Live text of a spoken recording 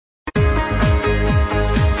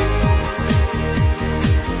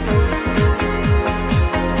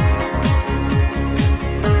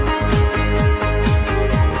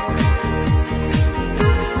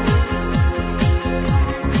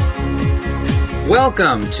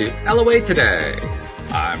Welcome to LOA Today.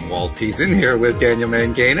 I'm Walt Thiessen here with Daniel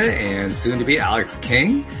Mangana and soon to be Alex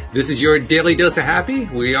King. This is your daily dose of happy.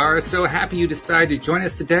 We are so happy you decided to join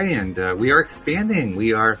us today, and we are expanding.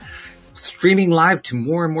 We are streaming live to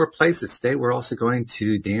more and more places. Today we're also going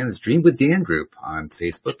to Dan's Dream with Dan group on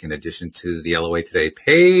Facebook, in addition to the LOA Today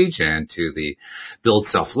page and to the Build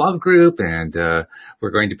Self-Love group. And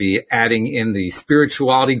we're going to be adding in the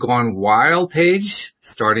Spirituality Gone Wild page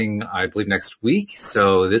starting, I believe, next week.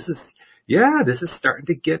 So this is starting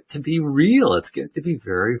to get to be real. It's getting to be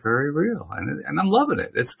very, very real. And I'm loving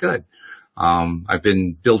it. It's good. I've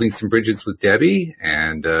been building some bridges with Debbie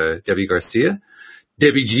and Debbie Garcia.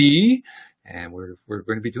 Debbie G, and we're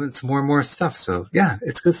going to be doing some more and more stuff. So yeah,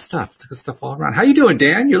 it's good stuff. It's good stuff all around. How you doing,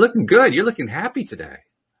 Dan? You're looking good. You're looking happy today.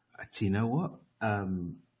 Do you know what?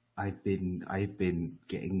 I've been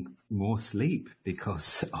getting more sleep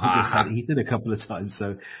because I just had eaten a couple of times,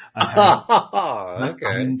 so I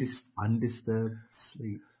had undisturbed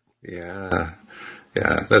sleep. Yeah.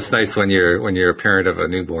 That's nice when you're a parent of a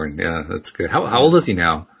newborn. Yeah, that's good. How old is he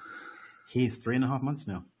now? He's 3.5 months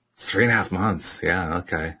now. 3.5 months. Yeah.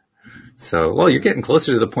 Okay. So, well, you're getting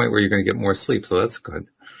closer to the point where you're going to get more sleep. So that's good.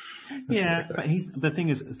 That's really good. But the thing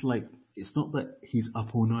is, it's not that he's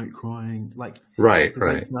up all night crying. Right. He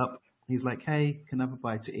wakes up, he's like, hey, can I have a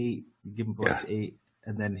bite to eat? You give him a bite to eat.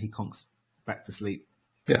 And then he conks back to sleep.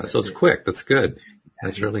 Yeah. So it's quick. That's good.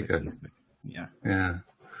 That's really good. Yeah.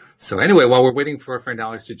 So anyway, while we're waiting for our friend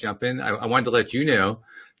Alex to jump in, I wanted to let you know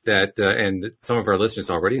that, and some of our listeners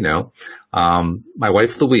already know, my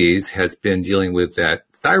wife Louise has been dealing with that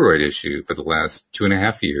thyroid issue for the last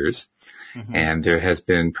 2.5 years. Mm-hmm. And there has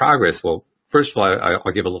been progress. Well, first of all,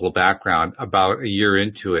 I'll give a little background. About a year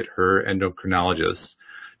into it, her endocrinologist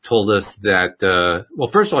told us that,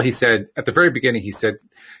 first of all, he said, at the very beginning, he said,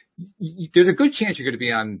 there's a good chance you're going to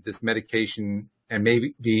be on this medication and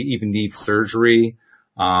maybe even need surgery.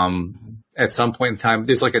 At some point in time,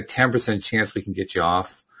 there's like a 10% chance we can get you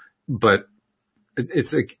off. But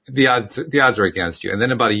it's like the odds are against you. And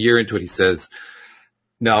then about a year into it, he says,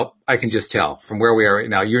 no, I can just tell from where we are right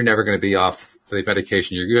now, you're never going to be off the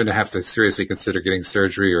medication. You're going to have to seriously consider getting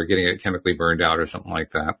surgery or getting it chemically burned out or something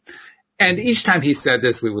like that. And each time he said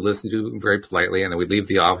this, we would listen to him very politely, and then we'd leave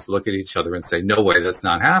the office, look at each other and say, no way, that's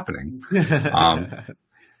not happening. And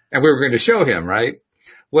we were going to show him, right?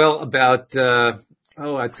 Well, about,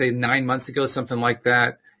 I'd say 9 months ago, something like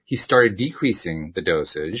that, he started decreasing the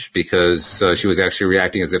dosage because she was actually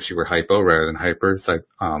reacting as if she were hypo rather than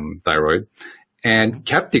hyperthyroid, and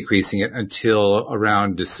kept decreasing it until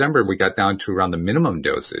around December. We got down to around the minimum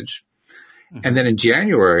dosage. Mm-hmm. And then in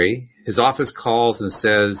January, his office calls and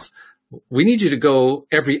says, we need you to go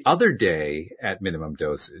every other day at minimum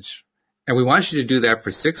dosage. And we want you to do that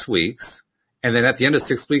for 6 weeks. And then at the end of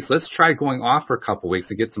 6 weeks, let's try going off for a couple of weeks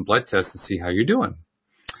to get some blood tests and see how you're doing.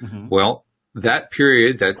 Mm-hmm. Well, that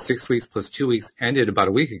period, that 6 weeks plus 2 weeks, ended about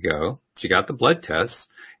a week ago. She got the blood tests.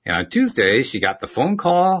 And on Tuesday, she got the phone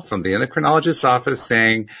call from the endocrinologist's office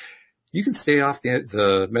saying, you can stay off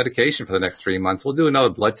the medication for the next 3 months. We'll do another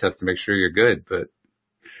blood test to make sure you're good. But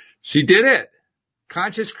she did it.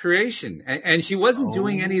 Conscious creation. And she wasn't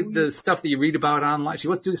doing any of the stuff that you read about online. She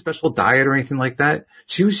wasn't doing a special diet or anything like that.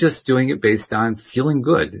 She was just doing it based on feeling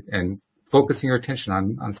good and focusing her attention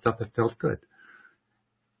on stuff that felt good.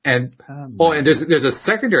 And and there's a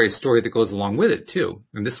secondary story that goes along with it too.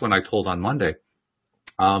 And this one I told on Monday.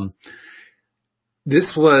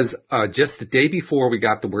 This was just the day before we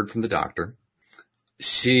got the word from the doctor.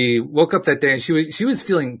 She woke up that day and she was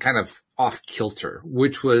feeling kind of off kilter,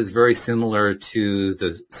 which was very similar to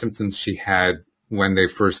the symptoms she had when they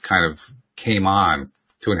first kind of came on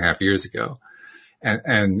 2.5 years ago.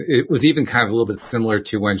 And it was even kind of a little bit similar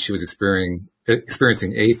to when she was experiencing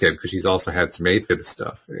AFib, because she's also had some AFib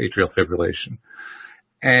stuff, atrial fibrillation.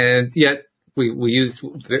 And yet we used,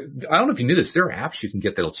 I don't know if you knew this, there are apps you can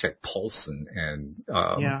get that'll check pulse and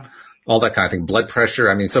all that kind of thing, blood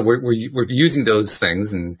pressure. I mean, so we're using those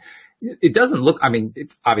things, and it doesn't look, I mean,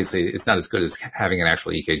 obviously it's not as good as having an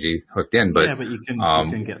actual EKG hooked in, but. Yeah, but you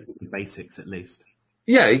can get the basics at least.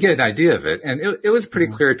 Yeah, you get an idea of it. And it was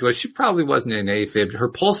pretty clear to us. She probably wasn't in AFib. Her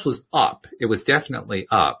pulse was up. It was definitely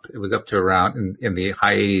up. It was up to around in the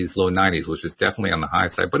high 80s, low 90s, which is definitely on the high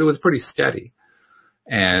side, but it was pretty steady.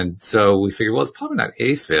 And so we figured, well, it's probably not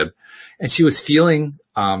AFib. And she was feeling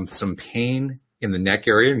some pain in the neck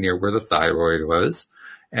area near where the thyroid was.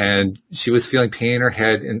 And she was feeling pain in her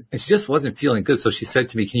head, and she just wasn't feeling good. So she said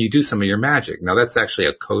to me, can you do some of your magic? Now, that's actually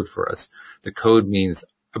a code for us. The code means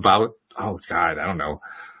about, oh God, I don't know,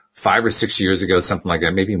 5 or 6 years ago, something like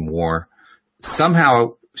that, maybe more.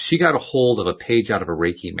 Somehow she got a hold of a page out of a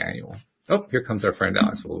Reiki manual Oh, here comes our friend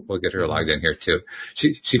Alex. We'll get her logged in here too.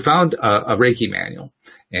 She found a Reiki manual,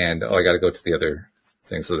 and I got to go to the other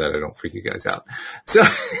thing so that I don't freak you guys out. So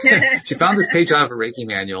she found this page out of a Reiki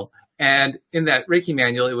manual, and in that Reiki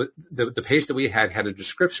manual, it was the page that we had a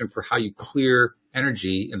description for how you clear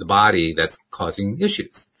energy in the body that's causing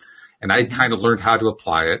issues. And I kind of learned how to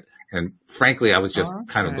apply it. And frankly, I was just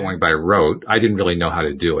kind of going by rote. I didn't really know how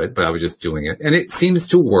to do it, but I was just doing it. And it seems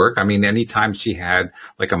to work. I mean, anytime she had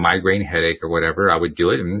like a migraine headache or whatever, I would do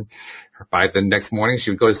it. And by the next morning, she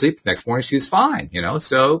would go to sleep. The next morning, she was fine,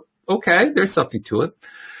 So, okay, there's something to it.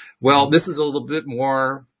 Well, this is a little bit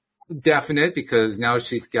more definite because now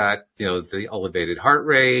she's got, the elevated heart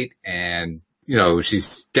rate and,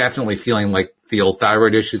 she's definitely feeling like the old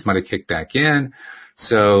thyroid issues might have kicked back in.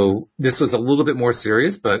 So this was a little bit more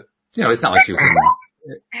serious, but it's not like she was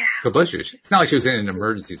it's not like she was in an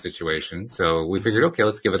emergency situation. So we figured, okay,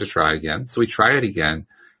 let's give it a try again. So we try it again,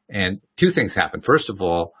 and two things happened. First of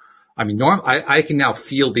all, I mean, I can now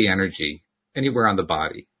feel the energy anywhere on the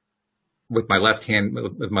body with my left hand,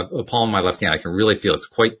 with my palm of my left hand. I can really feel it. It's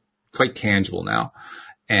quite tangible now.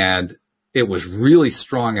 And it was really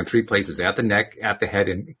strong in three places: at the neck, at the head,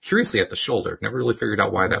 and curiously at the shoulder. Never really figured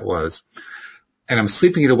out why that was. And I'm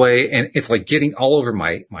sweeping it away, and it's like getting all over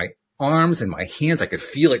my arms and my hands. I could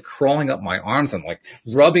feel it crawling up my arms and like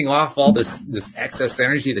rubbing off all this excess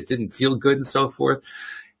energy that didn't feel good and so forth.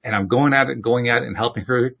 And I'm going at it and helping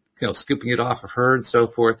her, scooping it off of her and so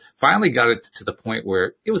forth. Finally got it to the point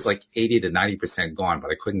where it was like 80 to 90% gone, but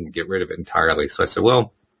I couldn't get rid of it entirely. So I said,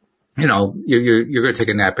 well, you're going to take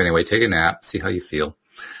a nap anyway. Take a nap, see how you feel.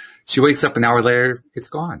 She wakes up an hour later. It's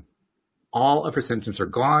gone. All of her symptoms are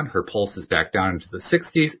gone. Her pulse is back down into the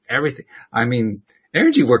 60s. Everything. I mean,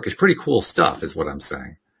 energy work is pretty cool stuff, is what I'm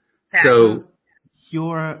saying. So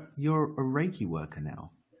you're a Reiki worker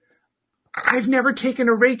now. I've never taken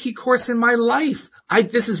a Reiki course in my life.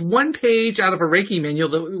 This is one page out of a Reiki manual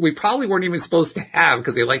that we probably weren't even supposed to have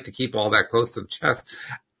because they like to keep all that close to the chest.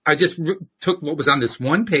 I just took what was on this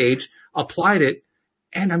one page, applied it,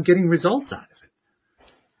 and I'm getting results out of it.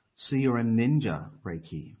 So you're a ninja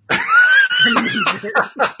Reiki.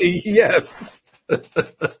 Yes.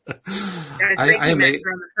 I made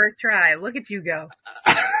on the first try. Look at you go.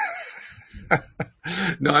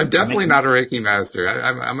 No, I'm definitely not a Reiki master.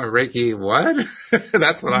 I'm a Reiki what?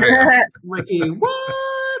 That's what I am. Reiki what?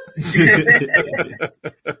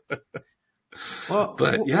 Well,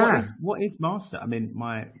 but yeah, what is master? I mean,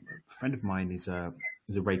 my friend of mine is a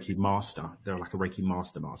Reiki master. They're like a Reiki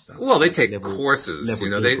master. Well, they take courses.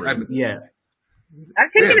 Yeah.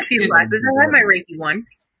 I've taken a few classes. I have my Reiki one.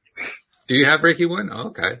 Do you have Reiki one? Oh,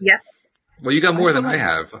 okay. Yeah. Well, you got more than I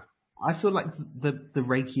have. I feel like the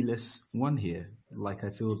Reiki-less one here. Like I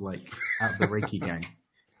feel like out of the Reiki gang.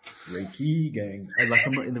 Reiki gang. Like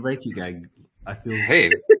I'm not in the Reiki gang. I feel.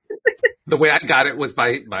 Hey. The way I got it was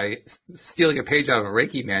by stealing a page out of a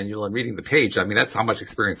Reiki manual and reading the page. I mean, that's how much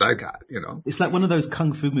experience I got, It's like one of those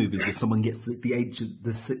kung fu movies where someone gets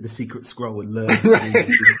the secret scroll and learns.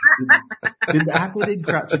 Did that happen in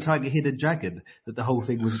Crouching Tiger, Hidden Dragon? That the whole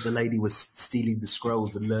thing was that the lady was stealing the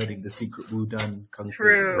scrolls and learning the secret Wudang kung fu.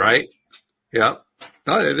 True. Right? Yeah.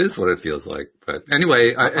 No, it is what it feels like. But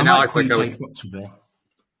anyway, and now it's like I was.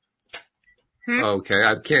 Okay,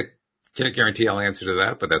 I can't guarantee I'll answer to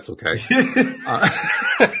that, but that's okay.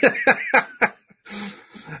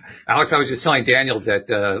 Alex, I was just telling Daniel that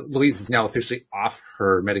Louise is now officially off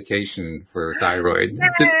her medication for thyroid.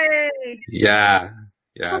 Yay! Yeah.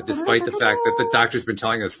 Despite the fact that the doctor's been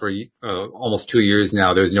telling us for almost 2 years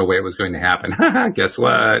now, there's no way it was going to happen. Guess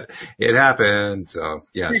what? It happened. So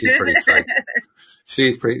yeah, she's pretty psyched.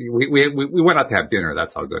 She's pretty. We went out to have dinner.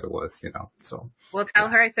 That's how good it was, So. Well, tell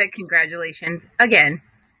her I said congratulations again.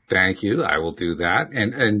 Thank you. I will do that.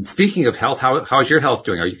 And speaking of health, how's your health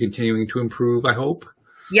doing? Are you continuing to improve, I hope?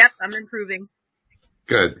 Yep, I'm improving.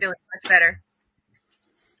 Good. Feeling much better.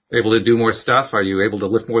 Able to do more stuff? Are you able to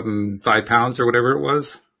lift more than 5 pounds or whatever it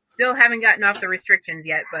was? Still haven't gotten off the restrictions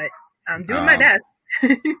yet, but I'm doing my best.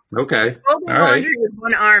 Okay. Folding laundry with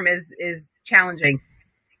one arm is challenging.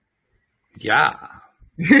 Yeah. Are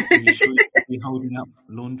you sure you should be holding up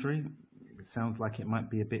laundry? It sounds like it might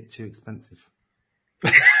be a bit too expensive.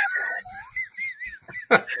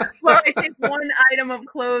 Well, I take one item of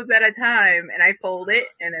clothes at a time and I fold it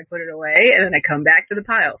and then put it away and then I come back to the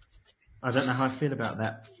pile. I don't know how I feel about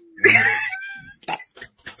that.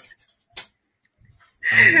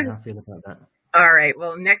 All right.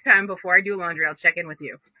 Well, next time before I do laundry, I'll check in with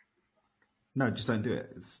you. No, just don't do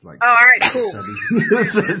it. It's like. Oh, all right, cool.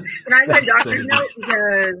 Can I get a doctor's note?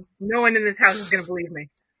 Because no one in this house is going to believe me.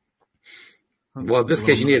 Well, in this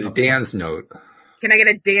case, you need a Dan's note. Can I get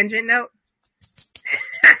a tangent note?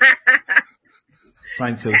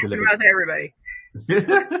 Sign, seal, delivered. About everybody.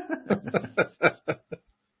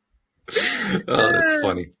 Oh, that's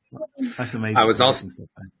funny. That's amazing.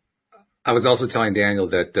 I was also telling Daniel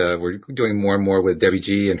that we're doing more and more with Debbie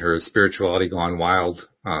G and her Spirituality Gone Wild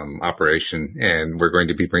operation, and we're going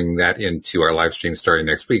to be bringing that into our live stream starting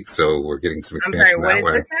next week. So we're getting some expansion that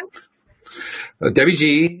way. Debbie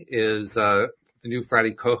G is the new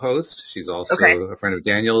Friday co-host. She's also a friend of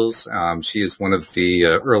Daniel's. She is one of the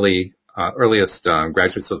earliest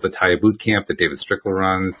graduates of the Taya Boot Camp that David Strickler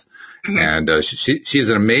runs. Mm-hmm. And she's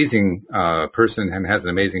an amazing person and has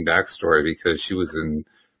an amazing backstory because she was in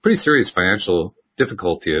pretty serious financial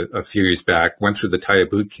difficulty a few years back, went through the Taya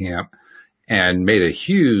Boot Camp and made a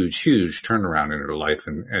huge turnaround in her life.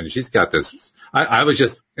 And she's got this. I was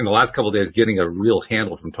just in the last couple of days getting a real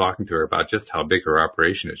handle from talking to her about just how big her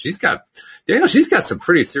operation is. She's got some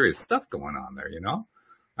pretty serious stuff going on there, you know?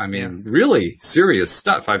 I mean, really serious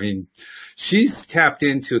stuff. I mean, she's tapped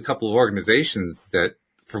into a couple of organizations that,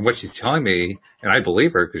 from what she's telling me, and I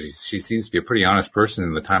believe her because she seems to be a pretty honest person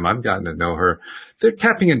in the time I've gotten to know her, they're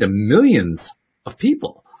tapping into millions of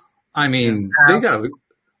people. I mean, they got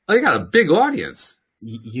a big audience.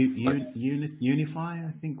 Unify,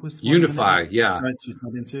 I think was the Unify, yeah. She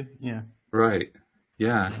tied into, yeah. Right,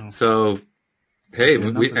 yeah. So, hey,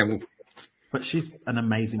 but she's an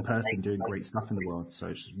amazing person doing great stuff in the world,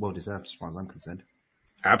 so she's well deserved as far as I'm concerned.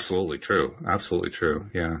 Absolutely true.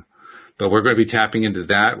 Yeah. But we're going to be tapping into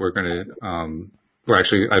that. We're going to,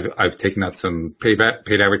 I've taken out some paid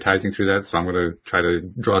advertising through that, so I'm going to try to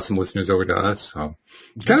draw some listeners over to us. So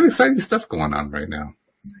it's kind of exciting stuff going on right now.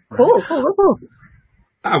 Cool.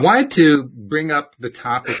 I wanted to bring up the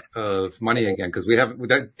topic of money again because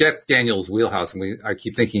that's Daniel's wheelhouse, and I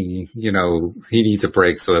keep thinking, you know, he needs a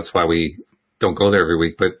break, so that's why we don't go there every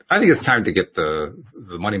week. But I think it's time to get the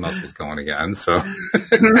money muscles going again. So.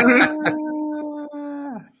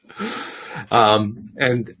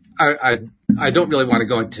 And I don't really want to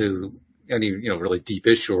go into any, you know, really deep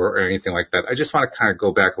issue or anything like that. I just want to kind of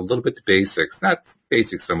go back a little bit to basics, not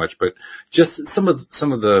basics so much, but just some of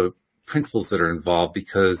the principles that are involved,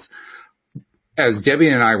 because as Debbie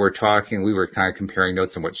and I were talking, we were kind of comparing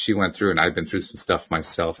notes on what she went through, and I've been through some stuff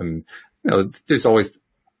myself. And, you know, there's always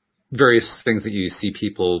various things that you see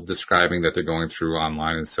people describing that they're going through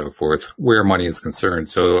online and so forth, where money is concerned.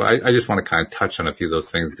 So I just want to kind of touch on a few of those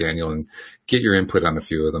things, Daniel, and get your input on a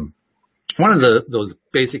few of them. One of those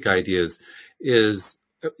basic ideas is,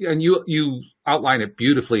 and you outline it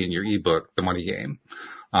beautifully in your ebook, The Money Game,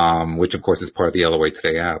 which of course is part of the LOA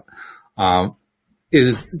Today app,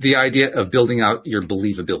 is the idea of building out your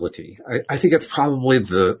believability. I think it's probably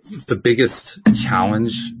the biggest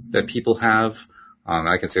challenge that people have.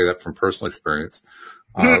 I can say that from personal experience,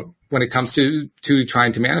 when it comes to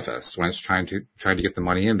trying to manifest, when it's trying to get the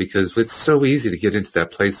money in, because it's so easy to get into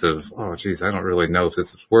that place of, oh, geez, I don't really know if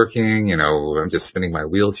this is working. You know, I'm just spinning my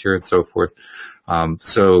wheels here and so forth.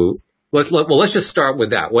 So let's just start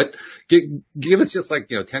with that. Give us just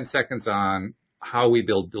 10 seconds on how we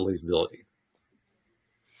build believability.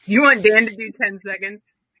 You want Dan to do 10 seconds?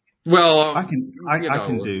 Well, I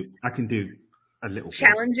can do a little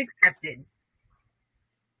challenge accepted.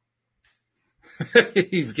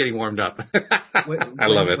 He's getting warmed up. I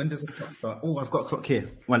love it. When does the clock start? Oh, I've got a clock here.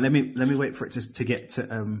 Well, let me wait for it to get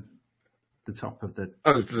to the top of the.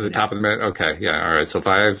 Oh, to the top of the minute. Okay, yeah, all right. So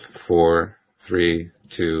 5, 4, 3,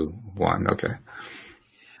 2, 1. Okay.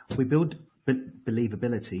 We build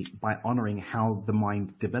believability by honoring how the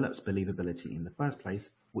mind develops believability in the first place,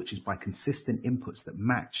 which is by consistent inputs that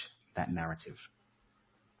match that narrative.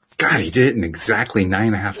 God, he did it in exactly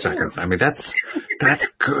 9.5 seconds. I mean, that's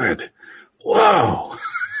good. Whoa.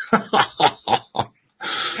 Kind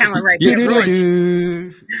of like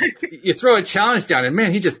you throw a challenge down and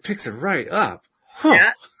man, he just picks it right up. Huh.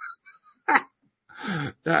 Yeah.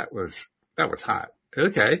 That was hot.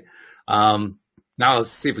 Okay. Now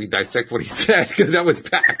let's see if we dissect what he said, because that was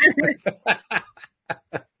packed.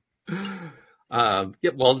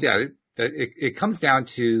 It comes down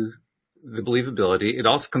to the believability. It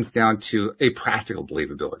also comes down to a practical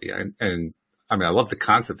believability. And I mean, I love the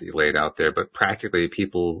concept that you laid out there, but practically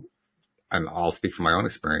people, and I'll speak from my own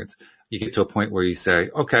experience, you get to a point where you say,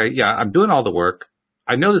 okay, yeah, I'm doing all the work.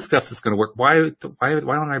 I know this stuff is going to work. Why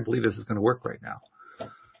don't I believe this is going to work right now?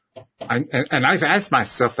 And I've asked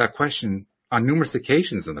myself that question on numerous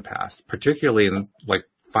occasions in the past, particularly in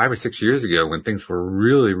 5 or 6 years ago when things were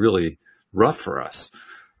really, really rough for us.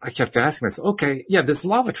 I kept asking myself, okay, yeah, this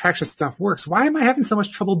law of attraction stuff works. Why am I having so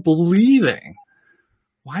much trouble believing?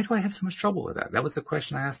 Why do I have so much trouble with that? That was the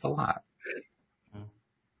question I asked a lot.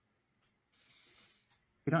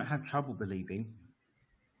 We don't have trouble believing.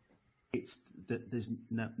 it's that there's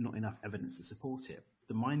not enough evidence to support it.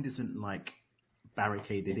 The mind isn't like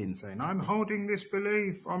barricaded in saying, I'm holding this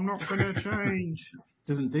belief, I'm not going to change. It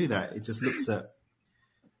doesn't do that. It just looks at,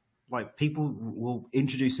 like, people will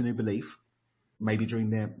introduce a new belief, maybe during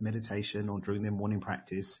their meditation or during their morning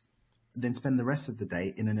practice, then spend the rest of the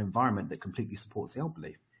day in an environment that completely supports the old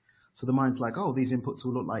belief. So the mind's like, oh, these inputs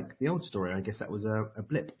will look like the old story. I guess that was a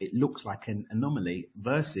blip. It looks like an anomaly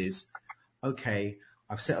versus, okay,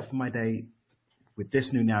 I've set up for my day with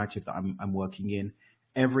this new narrative that I'm working in.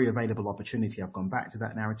 Every available opportunity, I've gone back to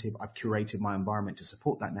that narrative. I've curated my environment to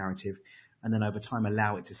support that narrative, and then over time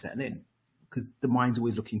allow it to settle in. Because the mind's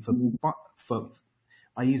always looking for.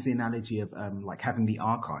 I use the analogy of like having the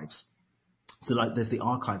archives. So like there's the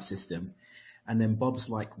archive system, and then Bob's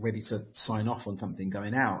like ready to sign off on something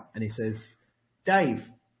going out, and he says,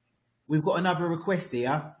 Dave, we've got another request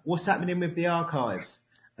here. What's happening with the archives?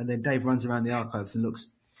 And then Dave runs around the archives and looks,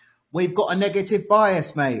 we've got a negative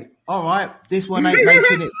bias, mate. All right, this one ain't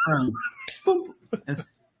making it through.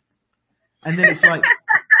 And then it's like,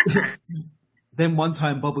 then one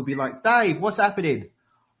time Bob would be like, Dave, what's happening?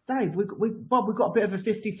 Dave, Bob, we've got a bit of a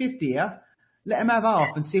 50-50 here. Let him have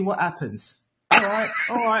half and see what happens. All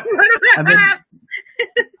right. And then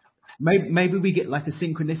maybe we get like a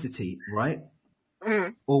synchronicity, right?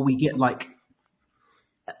 Mm. Or we get like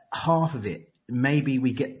half of it. Maybe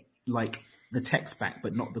we get like the text back,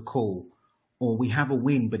 but not the call. Or we have a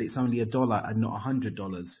win, but it's only $1 and not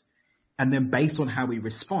 $100. And then based on how we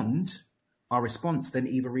respond, our response then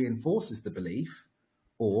either reinforces the belief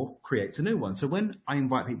or creates a new one. So when I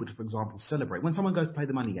invite people to, for example, celebrate, when someone goes to play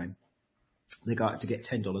the money game, they go out to get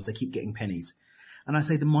 $10, they keep getting pennies. And I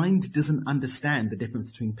say the mind doesn't understand the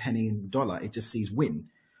difference between penny and dollar. It just sees win.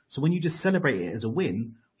 So when you just celebrate it as a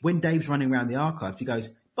win, when Dave's running around the archives, he goes,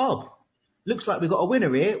 Bob, looks like we've got a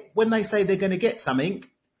winner here. When they say they're going to get something,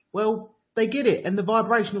 well, they get it. And the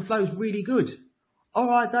vibrational flow is really good. All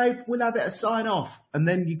right, Dave, we'll have it a sign off. And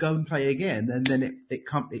then you go and play again. And then it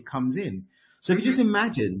comes in. So if you just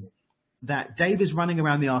imagine that Dave is running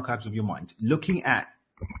around the archives of your mind, looking at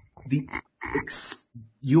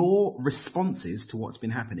your responses to what's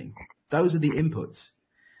been happening. Those are the inputs.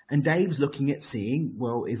 And Dave's looking at seeing,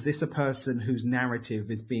 well, is this a person whose narrative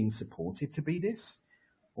is being supported to be this?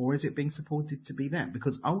 Or is it being supported to be that?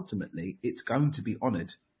 Because ultimately, it's going to be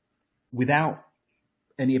honored without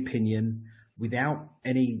any opinion, without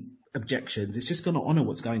any objections. It's just going to honor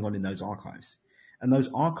what's going on in those archives. And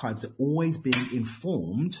those archives are always being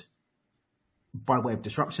informed by way of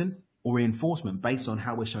disruption or reinforcement based on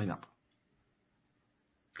how we're showing up.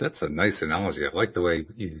 That's a nice analogy. I like the way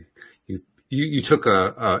you took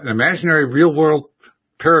an imaginary real world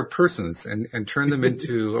pair of persons and turned them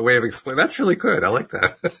into a way of explaining. That's really good. I like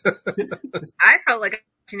that. I felt like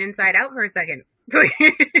an Inside Out for a second.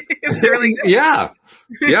 It was really good.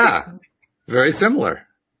 Yeah. Very similar.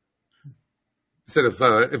 Instead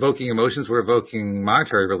of evoking emotions, we're evoking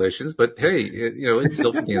monetary relations, but hey, it's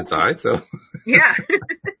still from the inside, so. Yeah.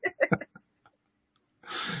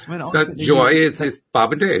 It's not joy, it's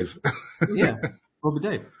Bob and Dave. Yeah, Bob and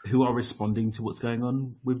Dave, who are responding to what's going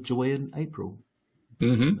on with Joy and April.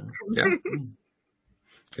 Mm-hmm.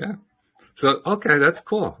 Yeah. So, okay, that's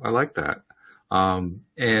cool. I like that.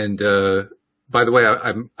 And by the way,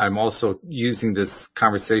 I'm also using this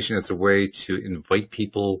conversation as a way to invite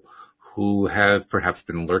people who have perhaps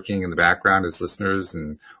been lurking in the background as listeners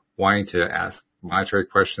and wanting to ask monetary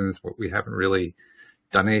questions, but we haven't really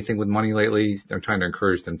done anything with money lately. I'm trying to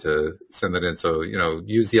encourage them to send that in. So,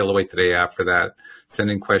 use the LOA Today app for that.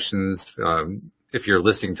 Send in questions. If you're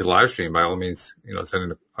listening to the live stream, by all means,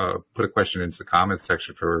 put a question into the comments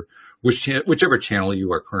section for whichever channel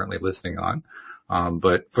you are currently listening on.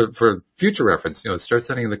 But for future reference, start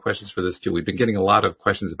sending in the questions for this too. We've been getting a lot of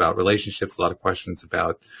questions about relationships, a lot of questions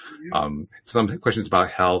about, some questions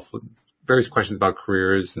about health, various questions about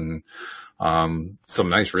careers, and some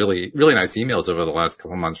nice, really, really nice emails over the last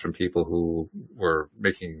couple of months from people who were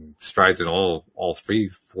making strides in all 3,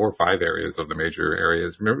 4, 5 areas of the major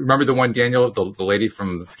areas. Remember the one, Daniel, the lady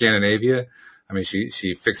from Scandinavia? I mean,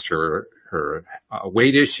 she fixed her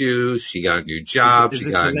weight issues. She got a new job. She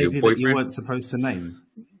got a new boyfriend. That you weren't supposed to name?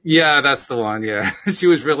 Yeah, that's the one. Yeah. She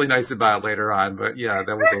was really nice about it later on, but yeah,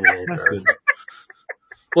 that was a little embarrassing.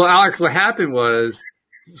 Well, Alex, what happened was,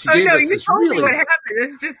 she gave us this really. What happened?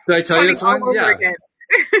 It's just. Did I tell you this one? Yeah.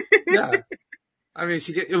 Yeah. I mean,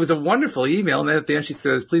 it was a wonderful email, and then at the end she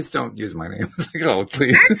says, "Please don't use my name." It's like, oh,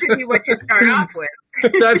 please. That should be what you start off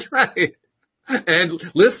with. That's right. And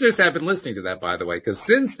listeners have been listening to that, by the way, because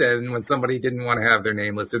since then, when somebody didn't want to have their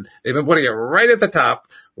name listed, they've been putting it right at the top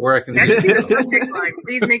where I can see it.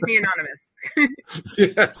 Please make me anonymous.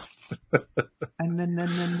 Yes.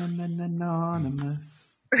 Anonymous.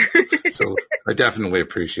 So I definitely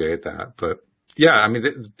appreciate that. But yeah, I mean,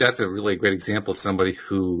 that's a really great example of somebody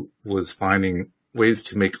who was finding ways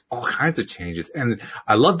to make all kinds of changes. And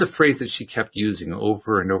I love the phrase that she kept using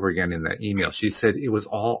over and over again in that email. She said it was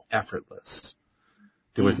all effortless.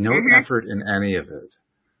 There was no effort in any of it,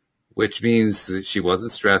 which means that she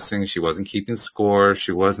wasn't stressing. She wasn't keeping score.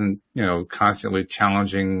 She wasn't, constantly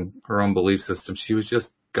challenging her own belief system. She was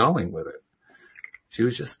just going with it.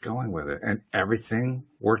 And everything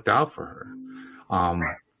worked out for her.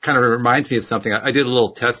 Kind of reminds me of something. I did a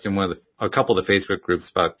little test in a couple of the Facebook groups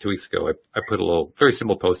about 2 weeks ago. I put a little very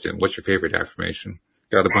simple post in. What's your favorite affirmation?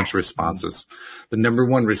 Got a bunch of responses. The number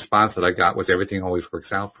one response that I got was everything always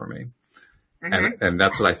works out for me. And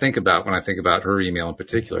that's what I think about when I think about her email in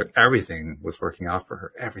particular. Everything was working out for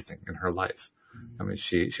her. Everything in her life. I mean,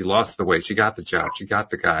 she lost the weight. She got the job. She got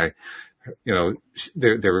the guy.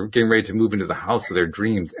 They were getting ready to move into the house of their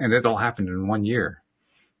dreams, and it all happened in 1 year.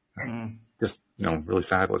 Just, really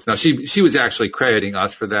fabulous. Now, she was actually crediting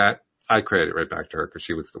us for that. I credit it right back to her because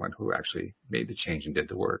she was the one who actually made the change and did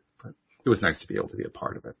the work. But it was nice to be able to be a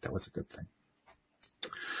part of it. That was a good thing.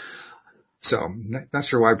 So, not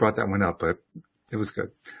sure why I brought that one up, but it was good.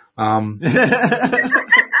 Oh,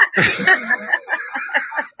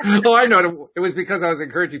 I know. It was because I was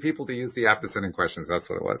encouraging people to use the app to send in questions. That's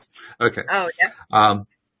what it was. Okay. Oh, yeah.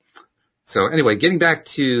 So anyway, getting back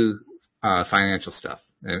to financial stuff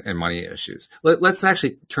and money issues. Let's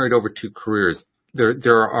actually turn it over to careers.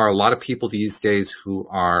 There are a lot of people these days who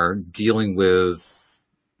are dealing with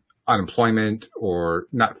unemployment or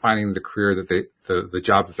not finding the career that the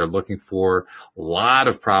jobs that they're looking for. A lot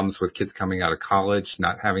of problems with kids coming out of college,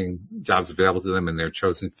 not having jobs available to them in their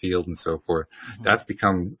chosen field and so forth. That's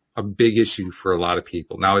become a big issue for a lot of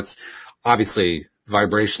people. Now, it's obviously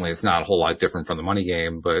vibrationally, it's not a whole lot different from the money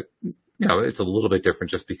game, but it's a little bit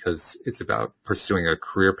different just because it's about pursuing a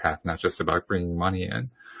career path, not just about bringing money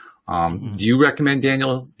in. Do you recommend,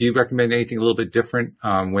 Daniel, anything a little bit different,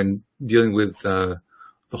 when dealing with,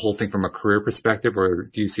 the whole thing from a career perspective, or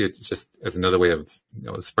do you see it just as another way of,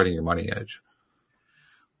 spreading your money edge?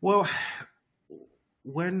 Well,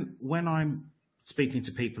 when I'm speaking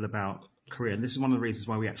to people about career, and this is one of the reasons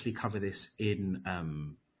why we actually cover this in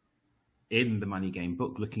the Money Game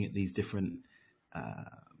book, looking at these different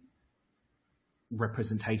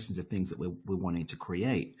representations of things that we're wanting to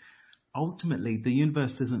create. Ultimately, the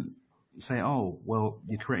universe doesn't say, "Oh, well,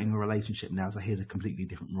 you're creating a relationship now, so here's a completely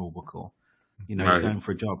different rule book," or you're going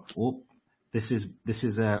for a job. Well, this is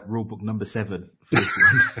rule book number 7 for this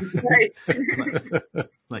one. Right.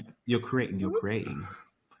 like you're creating.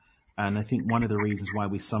 And I think one of the reasons why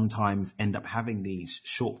we sometimes end up having these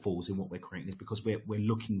shortfalls in what we're creating is because we're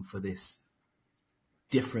looking for this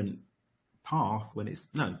different path when it's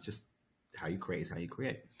just how you create is how you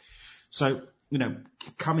create. So,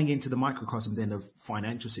 coming into the microcosm then of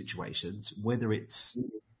financial situations, whether it's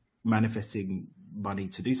manifesting money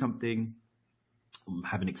to do something,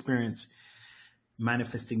 have an experience,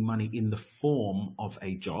 manifesting money in the form of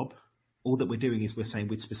a job, all that we're doing is we're saying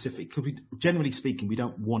with specific, because generally speaking, we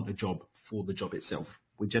don't want a job for the job itself.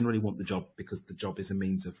 We generally want the job because the job is a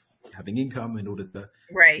means of having income in order to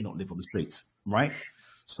not live on the streets, right?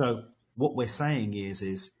 So what we're saying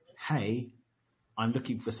is, hey, I'm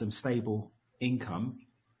looking for some stable income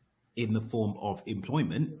in the form of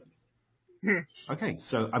employment. Okay,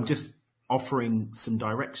 so I'm just offering some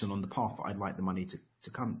direction on the path that I'd like the money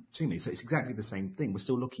to come to me. So it's exactly the same thing. We're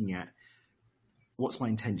still looking at what's my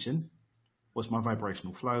intention, what's my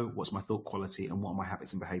vibrational flow, what's my thought quality, and what are my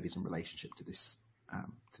habits and behaviors in relationship to this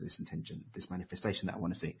intention, this manifestation that I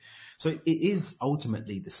want to see. So it is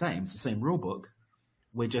ultimately the same. It's the same rule book.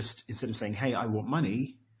 We're just, instead of saying, hey, I want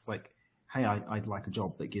money, it's like, hey, I'd like a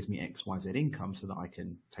job that gives me X, Y, Z income so that I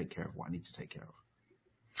can take care of what I need to take care of.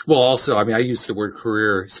 Well, also, I use the word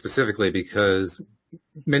career specifically because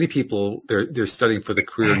many people, they're studying for the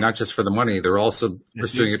career, not just for the money. They're also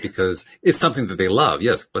pursuing it because it's something that they love.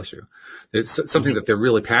 Yes, bless you. It's something that they're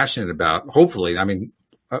really passionate about. Hopefully,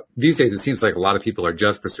 these days it seems like a lot of people are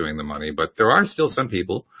just pursuing the money, but there are still some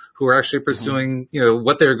people who are actually pursuing,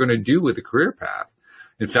 what they're going to do with the career path.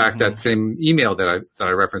 In fact, that same email that I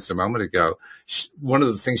referenced a moment ago, one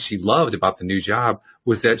of the things she loved about the new job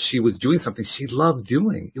was that she was doing something she loved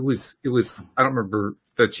doing. It was, I don't remember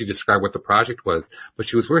that she described what the project was, but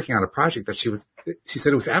she was working on a project that she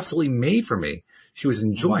said it was absolutely made for me. She was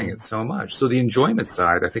enjoying it so much. So the enjoyment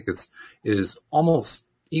side, I think is almost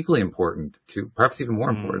equally important to, perhaps even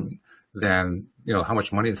more important than, how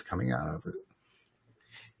much money is coming out of it.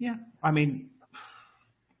 Yeah.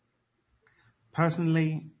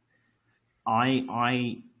 Personally,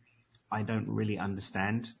 I don't really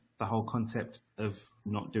understand the whole concept of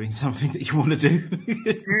not doing something that you want to do.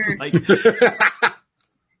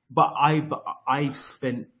 But I've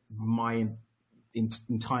spent my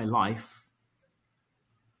entire life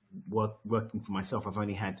working for myself. I've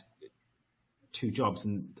only had 2 jobs,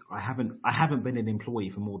 and I haven't been an employee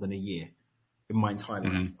for more than a year in my entire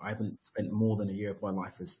life. I haven't spent more than a year of my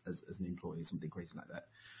life as an employee, something crazy like that.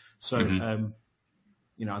 So,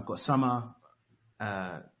 I've got summer,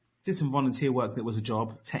 did some volunteer work that was a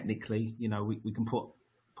job. Technically, we can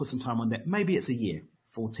put some time on that. Maybe it's a year,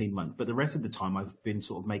 14 months, but the rest of the time I've been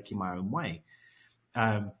sort of making my own way.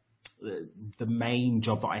 The main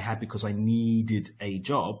job that I had, because I needed a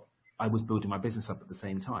job, I was building my business up at the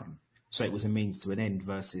same time. So it was a means to an end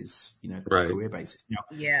versus, career basis. Now,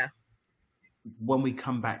 yeah. When we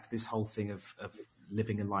come back to this whole thing of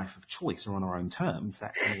living a life of choice or on our own terms,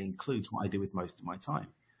 that only includes what I do with most of my time,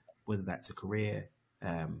 whether that's a career,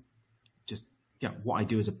 what I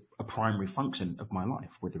do as a primary function of my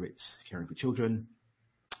life, whether it's caring for children,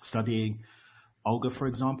 studying. Olga, for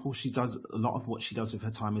example, she does a lot of what she does with her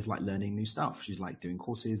time is like learning new stuff. She's like doing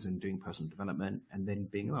courses and doing personal development and then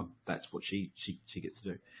being a mum. That's what she gets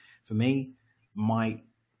to do. For me, my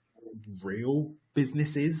real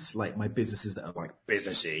businesses, like my businesses that are like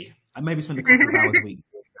businessy, I maybe spend a couple of hours a week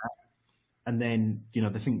doing that. And then,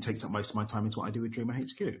 the thing that takes up most of my time is what I do with Dreamer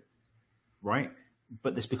HQ, right?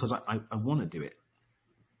 But that's because I want to do it.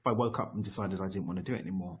 If I woke up and decided I didn't want to do it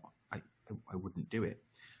anymore, I wouldn't do it.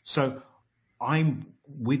 So I'm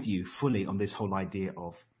with you fully on this whole idea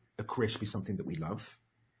of a career should be something that we love.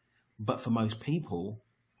 But for most people,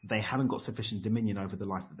 they haven't got sufficient dominion over the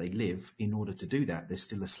life that they live in order to do that. They're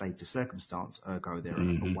still a slave to circumstance, ergo they're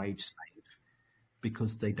a wage slave,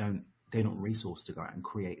 because they're not resourced to go out and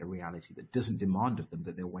create a reality that doesn't demand of them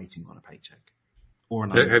that they're waiting on a paycheck.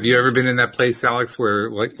 Have you ever been in that place, Alex, where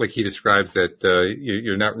like he describes that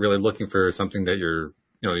you're not really looking for something that you're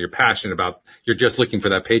passionate about. You're just looking for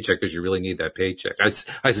that paycheck because you really need that paycheck. I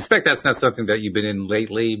suspect that's not something that you've been in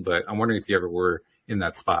lately, but I'm wondering if you ever were in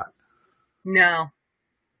that spot. No,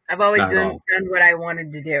 I've always done what I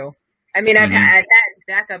wanted to do. I mean, I've had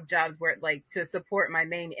backup jobs where like to support my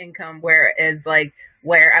main income, whereas like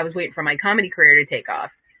where I was waiting for my comedy career to take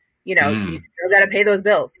off, so you still got to pay those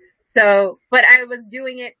bills. So, but I was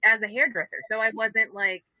doing it as a hairdresser. So I wasn't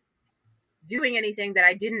like doing anything that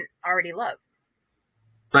I didn't already love.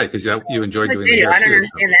 Right, because you enjoy doing the hair. I don't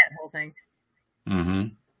understand that whole thing.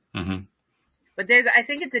 But I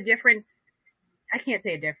think it's a difference. I can't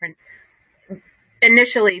say a difference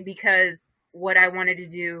initially because what I wanted to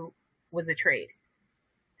do was a trade,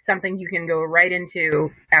 something you can go right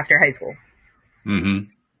into after high school.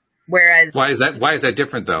 Whereas, why is that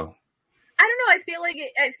different though? I don't know. I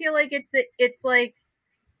feel like it's like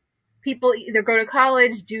people either go to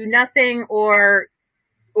college, do nothing, or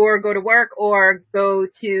go to work, or go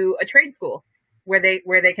to a trade school where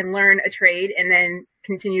they can learn a trade and then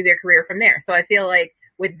continue their career from there. So I feel like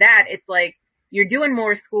with that, it's like you're doing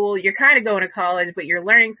more school, you're kind of going to college, but you're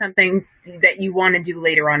learning something that you want to do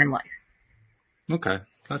later on in life. Okay,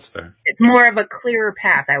 that's fair. It's more of a clearer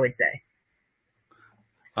path, I would say.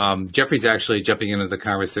 Jeffrey's actually jumping into the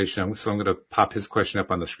conversation, so I'm going to pop his question up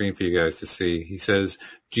on the screen for you guys to see. He says,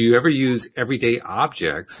 do you ever use everyday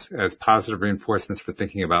objects as positive reinforcements for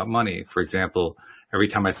thinking about money? For example, every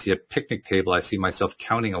time I see a picnic table, I see myself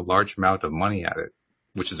counting a large amount of money at it,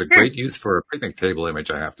 which is a great use for a picnic table image,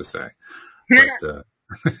 I have to say. But,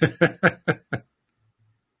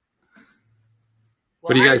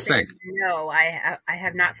 what do you guys think? No, I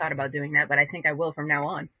have not thought about doing that, but I think I will from now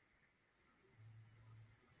on.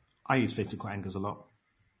 I use physical anchors a lot.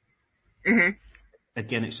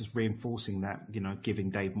 Again, it's just reinforcing that,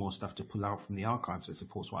 giving Dave more stuff to pull out from the archives that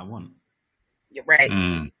supports what I want. You're right.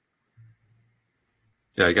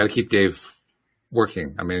 Yeah, you got to keep Dave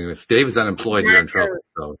working. I mean, if Dave is unemployed, you're in trouble.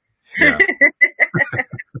 So, yeah.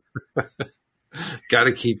 Got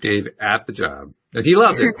to keep Dave at the job. And he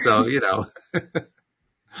loves it, so,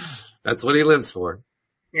 that's what he lives for.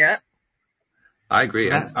 Yeah. I agree.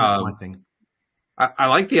 That's my thing. I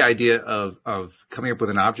like the idea of coming up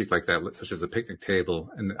with an object like that, such as a picnic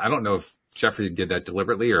table. And I don't know if Jeffrey did that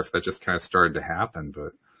deliberately or if that just kind of started to happen,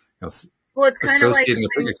 but well, it's kind of like associating a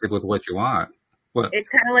picnic table with what you want. What? It's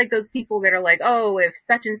kind of like those people that are like, oh, if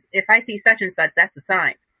I see such and such, that's a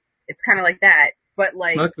sign. It's kind of like that, but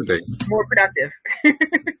like more productive.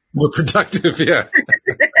 More productive, yeah.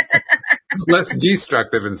 Less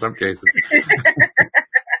destructive in some cases.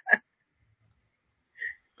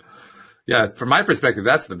 Yeah, from my perspective,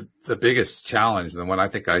 that's the biggest challenge, and the one I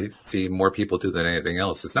think I see more people do than anything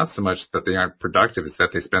else. It's not so much that they aren't productive; it's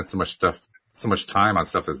that they spend so much time on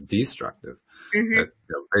stuff that's destructive, that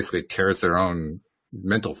basically tears their own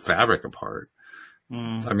mental fabric apart.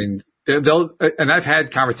 I mean, and I've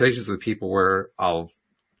had conversations with people where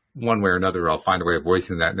one way or another, I'll find a way of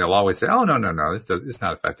voicing that, and they'll always say, "Oh, no, it's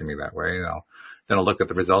not affecting me that way." Then I'll look at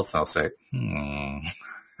the results and I'll say,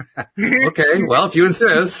 okay, well, if you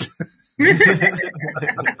insist. I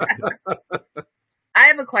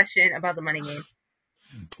have a question about the money game.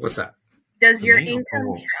 What's that? Does your income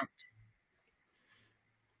count?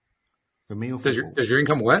 For me or for does your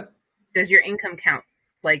income what? Does your income count?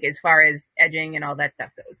 Like as far as edging and all that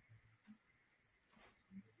stuff goes?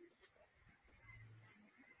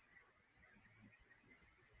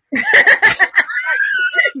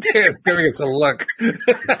 Damn, giving us a look.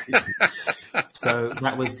 So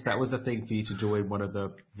that was a thing for you to join one of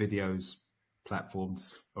the videos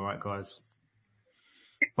platforms. All right, guys.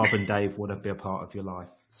 Bob and Dave want to be a part of your life,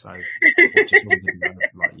 so watch us on video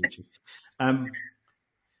like YouTube.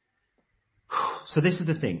 So this is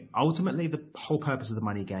the thing. Ultimately, the whole purpose of the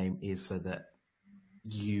money game is so that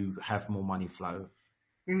you have more money flow,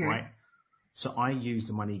 right? So I use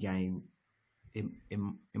the money game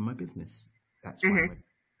in my business. That's why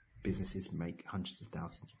businesses make hundreds of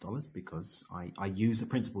thousands of dollars, because I use the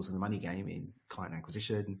principles of the money game in client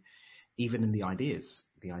acquisition, even in the ideas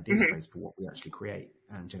space for what we actually create,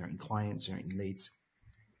 generating clients, generating leads,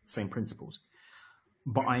 same principles.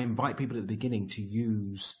 But I invite people at the beginning to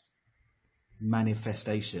use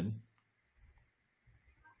manifestation,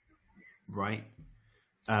 right?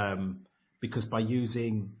 Because by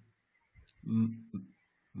using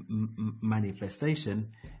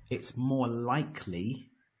manifestation, it's more likely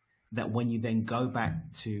that when you then go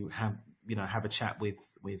back to have a chat with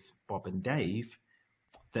Bob and Dave,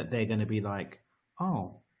 that they're going to be like,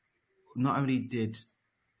 oh, not only did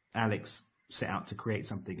Alex set out to create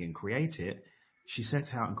something and create it, she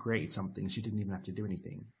set out and created something. She didn't even have to do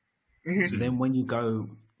anything. So then when you go,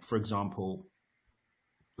 for example,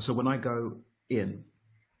 so when I go in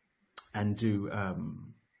and do a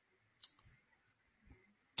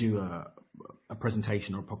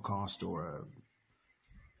presentation or a podcast or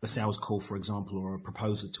a sales call, for example, or a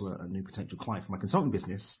proposal to a new potential client for my consulting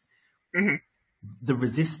business, the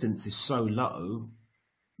resistance is so low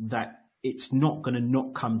that it's not going to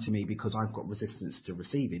not come to me because I've got resistance to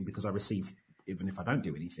receiving, because I receive even if I don't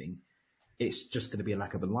do anything. It's just going to be a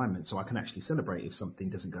lack of alignment. So I can actually celebrate if something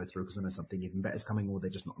doesn't go through because I know something even better is coming, or they're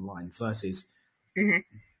just not aligned. Versus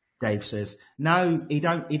Dave says, no, he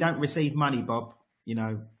don't receive money, Bob.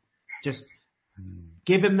 Just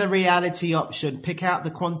give him the reality option, pick out the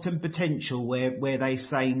quantum potential where they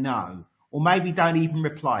say no, or maybe don't even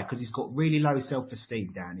reply because he's got really low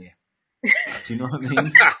self-esteem down here. Do you know what I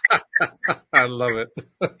mean? I love it.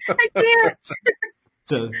 I can't.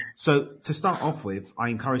 So to start off with, I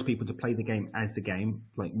encourage people to play the game as the game,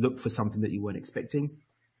 like look for something that you weren't expecting.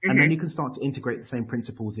 And then you can start to integrate the same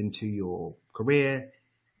principles into your career,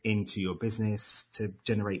 into your business to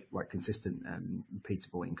generate like consistent and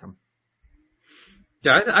repeatable income.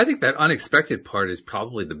 Yeah, I think that unexpected part is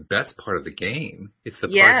probably the best part of the game. It's the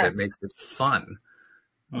part that makes it fun.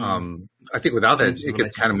 I think without that, it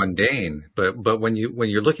gets kind of mundane. But when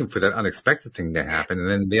you're looking for that unexpected thing to happen, and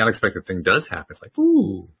then the unexpected thing does happen, it's like,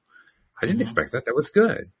 ooh, I didn't expect that. That was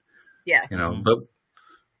good. Yeah. But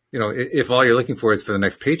if all you're looking for is for the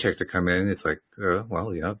next paycheck to come in, it's like,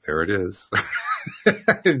 well, yeah, there it is.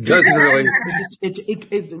 It doesn't really.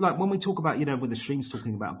 It's like when we talk about, when the stream's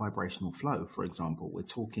talking about vibrational flow, for example, we're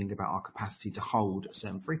talking about our capacity to hold a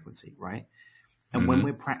certain frequency, right? And when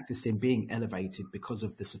we're practicing being elevated because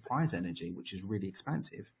of the surprise energy, which is really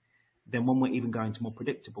expansive, then when we're even going to more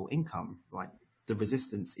predictable income, like the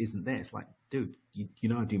resistance isn't there. It's like, dude, you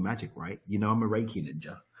know I do magic, right? I'm a Reiki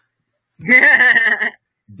ninja.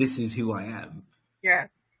 This is who I am. Yeah.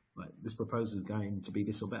 Like this proposal is going to be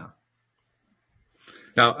this or better.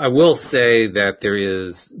 Now, I will say that there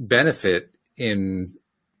is benefit in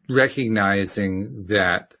recognizing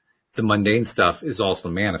that the mundane stuff is also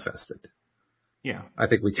manifested. Yeah. I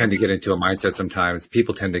think we tend to get into a mindset sometimes.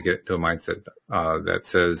 People tend to get into a mindset that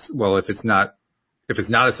says, well, if it's not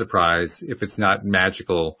a surprise, if it's not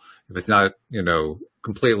magical, if it's not,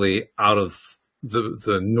 completely out of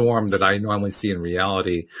the norm that I normally see in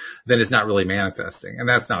reality, then it's not really manifesting. And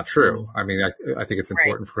that's not true. I mean, I think it's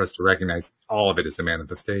important for us to recognize all of it is a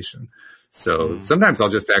manifestation. So sometimes I'll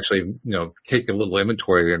just actually, take a little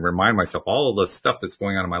inventory and remind myself all of the stuff that's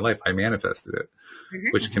going on in my life, I manifested it,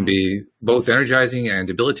 which can be both energizing and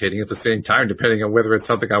debilitating at the same time, depending on whether it's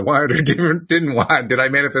something I wanted or didn't want. Did I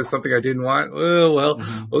manifest something I didn't want? Oh, well,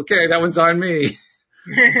 okay, that one's on me.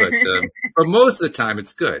 But most of the time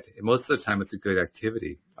it's good. Most of the time it's a good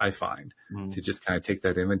activity, I find, to just kind of take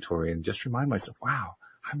that inventory and just remind myself, wow,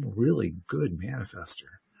 I'm a really good manifester.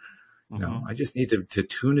 I just need to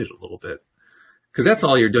tune it a little bit, because that's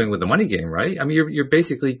all you're doing with the money game, right? I mean, you're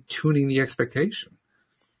basically tuning the expectation.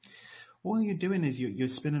 All you're doing is you're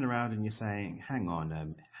spinning around and you're saying, hang on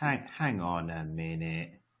a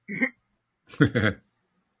minute.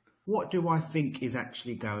 What do I think is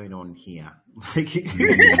actually going on here?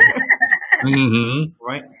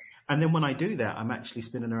 Right? And then when I do that, I'm actually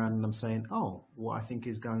spinning around and I'm saying, oh, what I think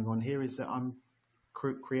is going on here is that I'm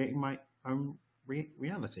creating my own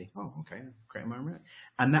reality. Oh, okay. Creating my own reality.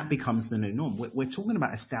 And that becomes the new norm. We're talking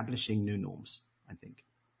about establishing new norms, I think.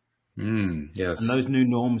 Yes. And those new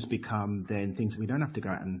norms become then things that we don't have to go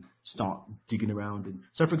out and start digging around. And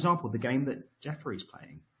so, for example, the game that Jeffrey's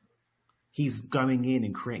playing, he's going in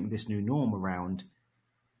and creating this new norm around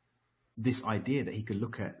this idea that he could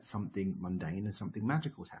look at something mundane and something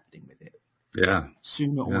magical is happening with it. Yeah.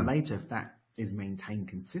 Sooner or later, if that is maintained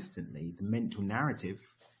consistently, the mental narrative,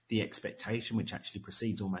 the expectation, which actually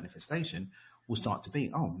precedes all manifestation, will start to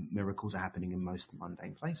be, oh, miracles are happening in most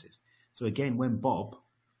mundane places. So again, when Bob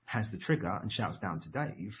has the trigger and shouts down to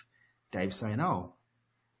Dave, Dave's saying, oh,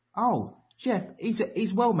 Jeff,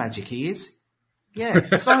 he's well magic, he is.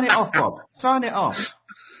 Yeah, sign it off, Bob. Sign it off.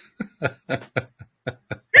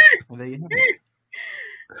 Well, there you have it.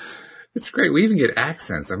 It's great. We even get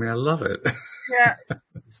accents. I mean, I love it. Yeah.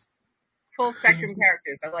 Full spectrum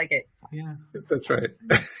characters. I like it. Yeah. That's right.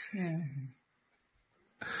 Yeah.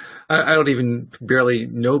 I don't even barely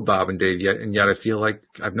know Bob and Dave yet, and yet I feel like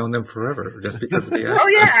I've known them forever just because of the accent. Oh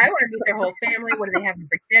yeah, I want to meet their whole family. What do they have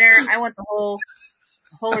for dinner? I want the whole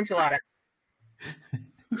enchilada.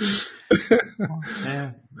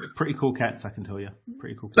 Yeah, pretty cool cats, I can tell you.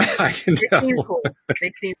 Pretty cool cats. I can tell.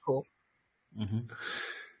 They seem cool.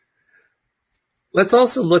 Let's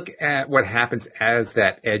also look at what happens as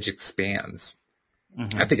that edge expands.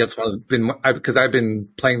 I think that's because I've been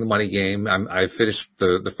playing the money game. I finished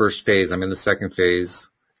the first phase. I'm in the second phase.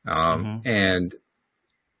 And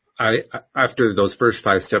after those first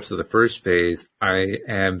 5 steps of the first phase, I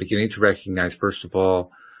am beginning to recognize, first of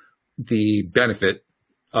all, the benefit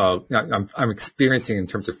I'm experiencing in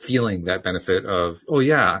terms of feeling that benefit of, oh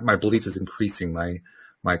yeah, my belief is increasing.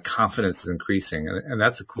 My confidence is increasing. And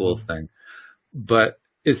that's a cool thing. But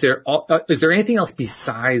is there anything else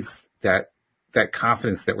besides that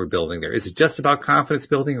confidence that we're building there? Is it just about confidence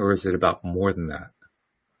building, or is it about more than that?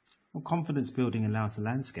 Well, confidence building allows the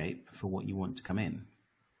landscape for what you want to come in,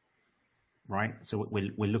 right? So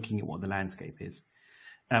we're looking at what the landscape is.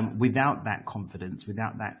 Without that confidence,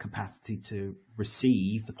 without that capacity to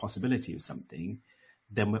receive the possibility of something,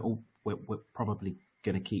 then we're probably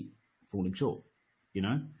going to keep falling short,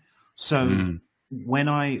 So when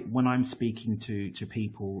I'm speaking to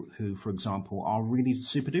people who, for example, are really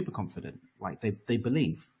super duper confident, like they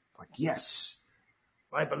believe, like, yes,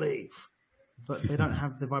 I believe, but they don't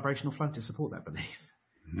have the vibrational flow to support that belief.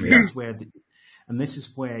 That's where, this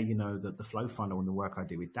is where, the flow funnel and the work I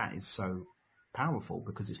do with that is so powerful,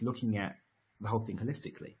 because it's looking at the whole thing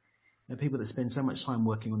holistically. People that spend so much time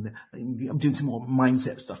working on I'm doing some more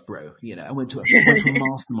mindset stuff, bro. I went to a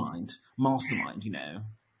mastermind,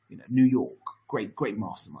 New York, great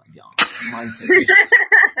mastermind, mindset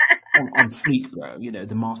on fleek, bro.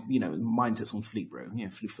 The master, mindset's on fleek, bro.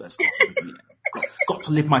 Flew first class. Got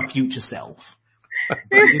to live my future self. But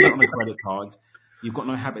you do that on a credit card. You've got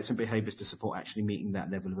no habits and behaviors to support actually meeting that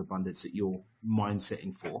level of abundance that you're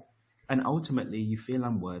mindsetting for. And ultimately, you feel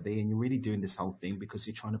unworthy, and you're really doing this whole thing because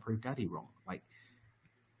you're trying to prove daddy wrong. Like,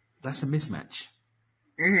 that's a mismatch.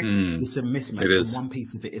 It's a mismatch. It is. And one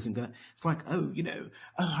piece of it isn't going to... It's like,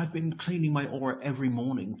 I've been cleaning my aura every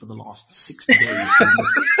morning for the last 60 days.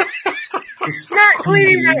 Not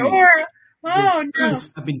cleaning my aura. Oh, no.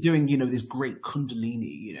 I've been doing, this great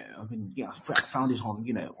Kundalini, I found it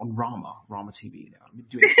on Rama TV, I've been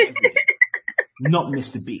doing it every day. Not miss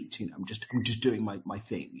the beat, I'm just doing my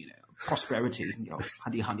thing, prosperity,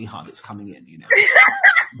 honey, it's coming in,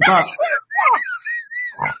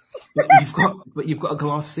 but you've got a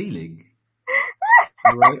glass ceiling,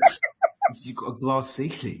 right? You've got a glass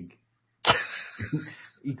ceiling.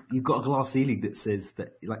 You've got a glass ceiling that says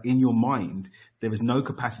that, like, in your mind, there is no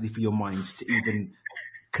capacity for your mind to even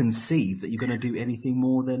conceive that you're going to do anything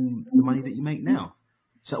more than the money that you make now.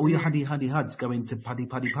 So all your huddy-huds go into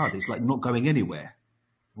puddy-pud. It's like not going anywhere,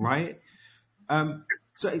 right?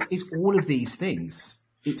 So it's all of these things.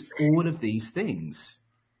 It's all of these things.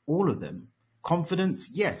 All of them. Confidence,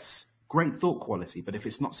 yes. Great thought quality. But if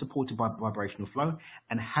it's not supported by vibrational flow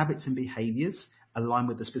and habits and behaviors aligned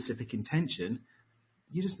with the specific intention,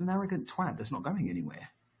 you're just an arrogant twat that's not going anywhere.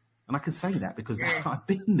 And I can say that because I've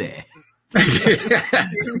been there.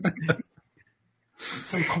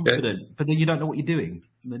 So confident, but then you don't know what you're doing.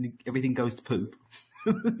 And then everything goes to poop.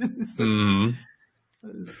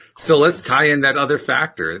 So let's tie in that other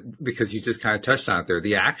factor, because you just kind of touched on it there,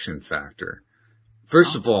 the action factor.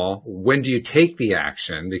 First of all, when do you take the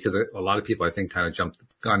action? Because a lot of people, I think, kind of jumped the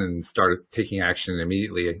gun and started taking action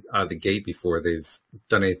immediately out of the gate before they've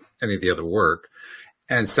done any of the other work.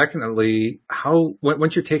 And secondly,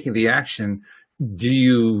 once you're taking the action, do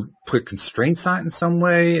you put constraints on it in some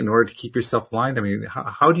way in order to keep yourself aligned? I mean,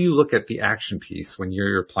 how do you look at the action piece when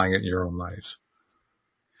you're applying it in your own life?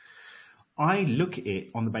 I look at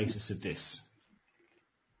it on the basis of this.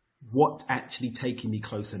 What's actually taking me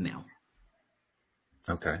closer now?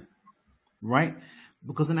 Okay. Right?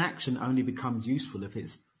 Because an action only becomes useful if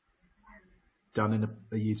it's done in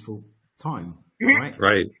a useful time. Right?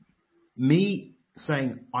 Right. Me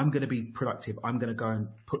saying, I'm going to be productive, I'm going to go and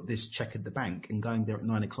put this check at the bank, and going there at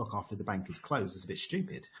 9 o'clock after the bank is closed is a bit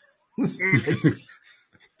stupid.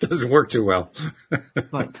 Doesn't work too well.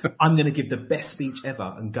 It's like, I'm going to give the best speech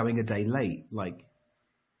ever and going a day late. Like,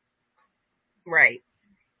 right.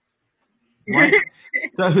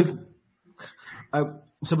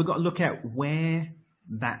 So we've got to look at where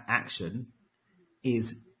that action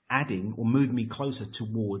is adding or moving me closer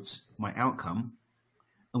towards my outcome,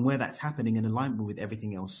 and where that's happening in alignment with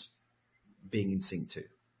everything else being in sync too.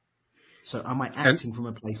 So am I acting from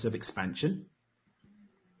a place of expansion,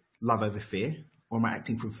 love over fear, or am I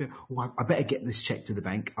acting from fear? Oh, I better get this check to the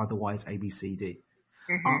bank, otherwise A, B, C, D.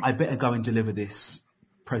 I better go and deliver this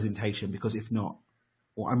presentation, because if not,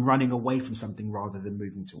 or I'm running away from something rather than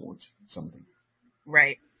moving towards something.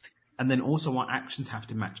 Right. And then also our actions have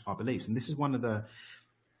to match our beliefs. And this is one of the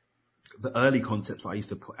early concepts I used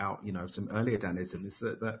to put out, some earlier Danism, is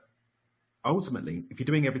that ultimately, if you're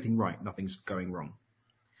doing everything right, nothing's going wrong.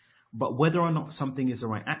 But whether or not something is the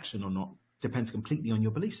right action or not depends completely on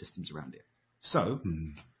your belief systems around it. So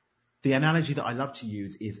the analogy that I love to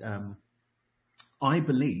use is, I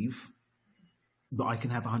believe that I can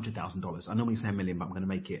have $100,000. I normally say $1 million, but I'm going to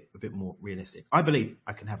make it a bit more realistic. I believe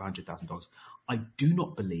I can have $100,000. I do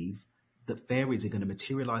not believe that fairies are going to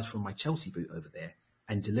materialize from my Chelsea boot over there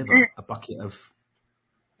and deliver a bucket of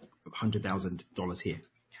 $100,000 here.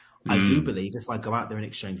 I do believe if I go out there and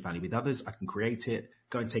exchange value with others, I can create it,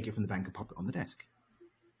 go and take it from the bank and pop it on the desk.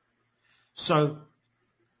 So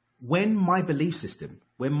when my belief system,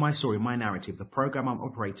 when my story, my narrative, the program I'm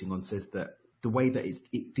operating on says that the way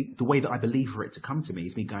that I believe for it to come to me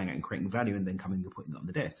is me going out and creating value and then coming and putting it on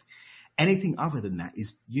the desk. Anything other than that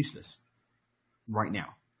is useless right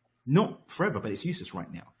now. Not forever, but it's useless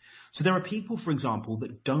right now. So there are people, for example,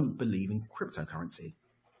 that don't believe in cryptocurrency.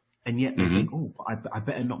 And yet they think, I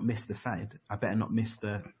better not miss the Fed. I better not miss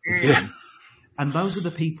the And those are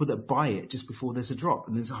the people that buy it just before there's a drop.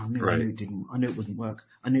 And there's, I knew it didn't. I knew it wouldn't work.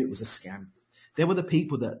 I knew it was a scam. They were the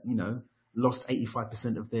people that, lost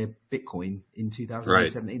 85% of their Bitcoin in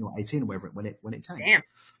 2017 or 18 or whatever when it tanked. Damn.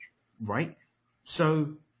 Right?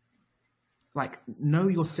 So, like, know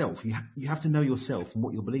yourself. You have to know yourself and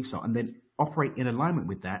what your beliefs are, and then operate in alignment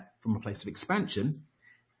with that from a place of expansion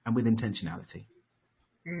and with intentionality.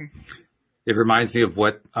 It reminds me of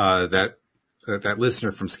what that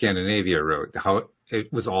listener from Scandinavia wrote, how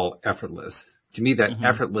it was all effortless. To me, that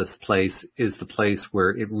effortless place is the place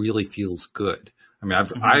where it really feels good. I mean,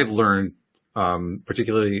 I've learned,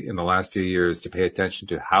 particularly in the last few years, to pay attention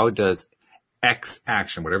to how does X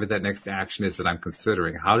action, whatever that next action is that I'm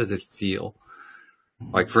considering, how does it feel?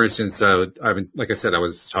 Like, for instance, like I said, I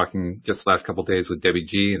was talking just the last couple of days with Debbie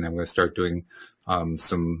G, and I'm going to start doing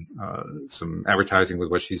some advertising with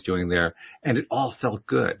what she's doing there, and it all felt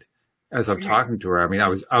good as I'm talking to her. I mean,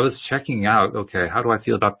 I was checking out, okay, how do I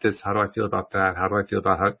feel about this? How do I feel about that? How do I feel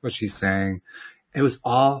about what she's saying? It was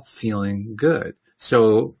all feeling good.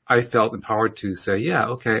 So I felt empowered to say, yeah,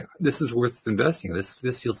 okay, this is worth investing in.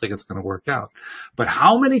 This feels like it's going to work out. But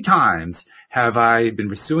how many times have I been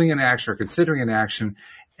pursuing an action or considering an action,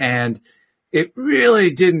 and it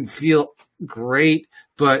really didn't feel great,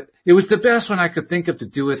 but it was the best one I could think of to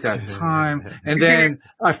do at that time. And then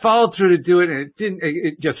I followed through to do it, and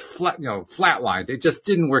it just flatlined. It just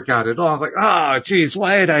didn't work out at all. I was like, oh, geez,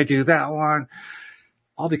 why did I do that one?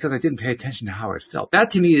 All because I didn't pay attention to how it felt.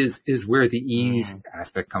 That to me is where the ease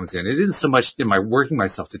aspect comes in. It isn't so much am I working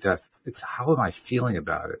myself to death. It's how am I feeling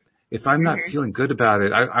about it? If I'm not feeling good about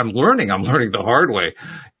it, I'm learning the hard way.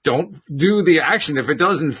 Don't do the action if it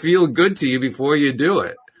doesn't feel good to you before you do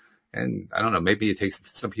it. And I don't know, maybe it takes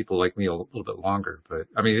some people like me a little bit longer, but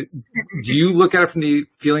I mean, do you look at it from the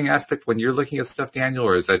feeling aspect when you're looking at stuff, Daniel,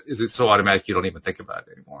 or is it so automatic you don't even think about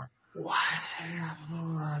it anymore?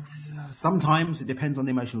 Sometimes it depends on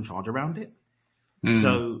the emotional charge around it.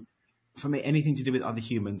 So for me, anything to do with other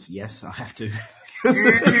humans, yes, I have to.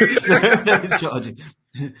 There is charging.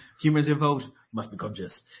 Humans involved, must be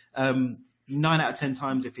conscious. 9 out of 10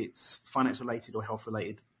 times, if it's finance related or health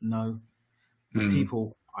related, no.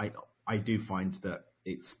 People, I do find that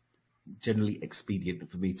it's generally expedient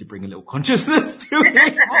for me to bring a little consciousness to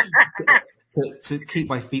it, to keep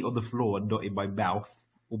my feet on the floor and not in my mouth,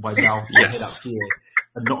 or my mouth head up here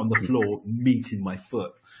and not on the floor, meeting my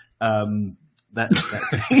foot. That's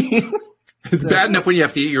it's bad enough when you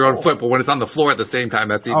have to eat your own foot, but when it's on the floor at the same time,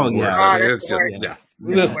 that's even worse. I mean, it's just,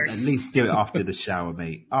 at least do it after the shower,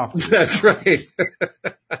 mate. That's right.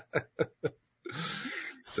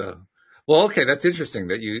 So, well, okay, that's interesting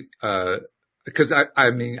that you, because I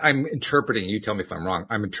mean, I'm interpreting, you tell me if I'm wrong,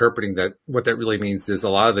 I'm interpreting that what that really means is a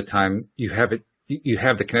lot of the time you have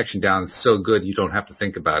the connection down so good you don't have to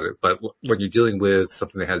think about it. But when you're dealing with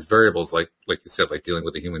something that has variables, like you said, like dealing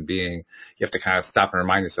with a human being, you have to kind of stop and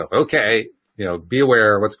remind yourself, okay, be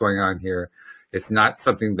aware of what's going on here. It's not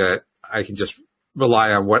something that I can just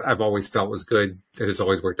rely on what I've always felt was good that has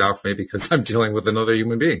always worked out for me because I'm dealing with another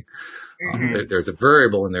human being. There's a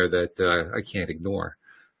variable in there that I can't ignore.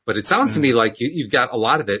 But it sounds to me like you've got a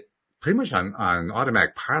lot of it pretty much on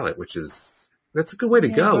automatic pilot, that's a good way to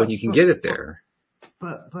go when you can get it there.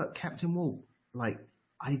 But Captain Walt, like,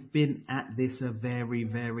 I've been at this a very,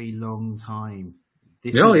 very long time.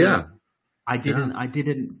 I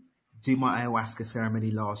didn't do my ayahuasca ceremony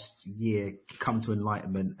last year, come to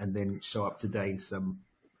enlightenment, and then show up today some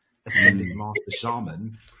ascended master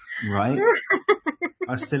shaman, right?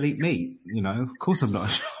 I still eat meat, Of course I'm not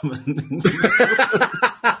a shaman.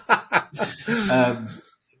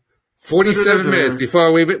 47 minutes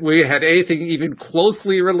before we had anything even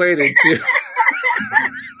closely related to...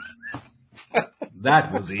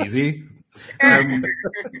 That was easy.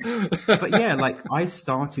 But yeah, like, I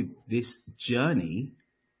started this journey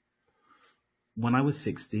when I was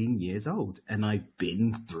 16 years old, and I've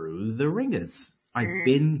been through the ringers.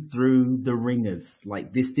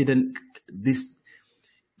 Like, this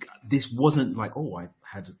wasn't like, oh, I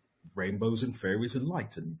had rainbows and fairies and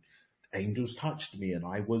light and angels touched me and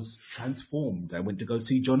I was transformed. I went to go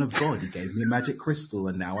see John of God. He gave me a magic crystal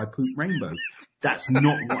and now I poop rainbows. That's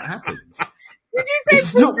not what happened. Did you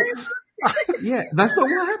say yeah, that's not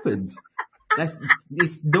what happened. That's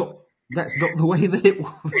not the way that it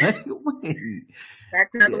went.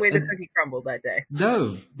 That's not the way the cookie crumbled that day.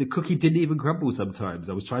 No, the cookie didn't even crumble sometimes.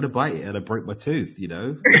 I was trying to bite it and I broke my tooth,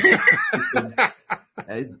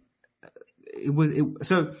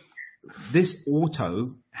 So this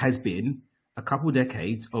auto has been a couple of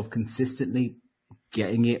decades of consistently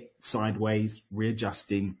getting it sideways,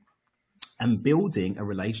 readjusting, and building a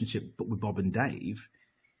relationship with Bob and Dave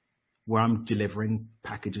where I'm delivering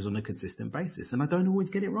packages on a consistent basis. And I don't always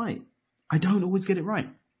get it right. There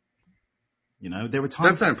are times...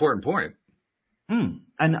 That's an important point. And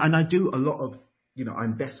I do a lot of, I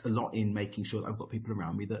invest a lot in making sure that I've got people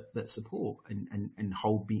around me that support and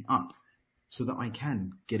hold me up so that I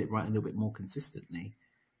can get it right a little bit more consistently.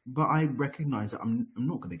 But I recognize that I'm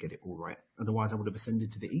not going to get it all right. Otherwise, I would have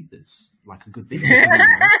ascended to the ethers like a good video.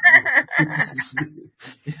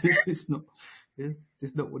 It's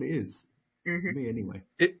not what it is. For me, anyway.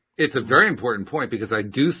 It's a very important point because I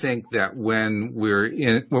do think that when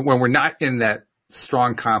we're not in that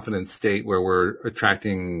strong confidence state where we're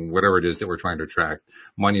attracting whatever it is that we're trying to attract,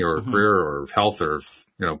 money or career or health or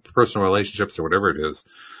personal relationships or whatever it is,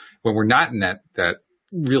 when we're not in that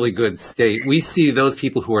really good state, we see those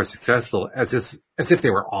people who are successful as if they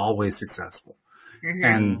were always successful.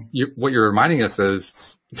 And what you're reminding us of,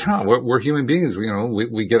 we're human beings.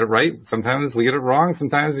 We get it right. Sometimes we get it wrong.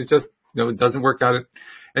 Sometimes it just, it doesn't work out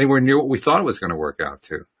anywhere near what we thought it was going to work out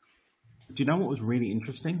to. Do you know what was really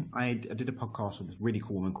interesting? I did a podcast with this really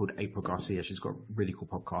cool woman called April Garcia. She's got a really cool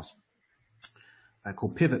podcast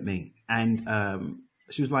called Pivot Me. And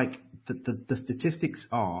she was like, the statistics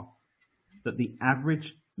are that the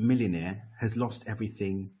average millionaire has lost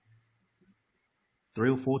everything 3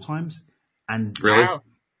 or 4 times. And really? Wow.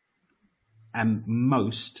 And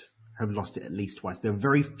most have lost it at least twice. There are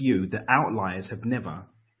very few. The outliers have never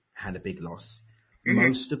had a big loss. Mm-hmm.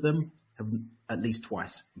 Most of them have at least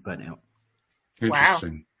twice burnt out.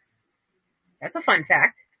 Interesting. Wow. That's a fun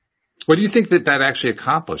fact. What do you think that actually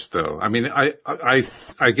accomplished, though? I mean,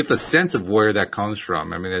 I get the sense of where that comes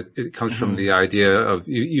from. I mean, it comes from the idea of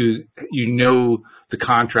you know the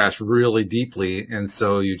contrast really deeply, and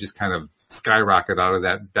so you just kind of skyrocket out of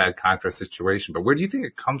that bad contrast situation. But where do you think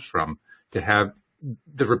it comes from to have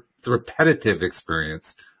the repetitive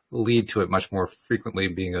experience lead to it much more frequently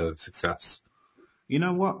being a success? You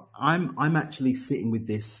know what? I'm actually sitting with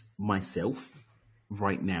this myself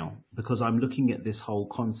right now because I'm looking at this whole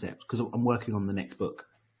concept because I'm working on the next book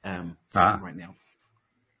right now,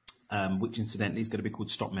 which incidentally is going to be called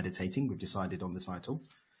Stop Meditating. We've decided on the title.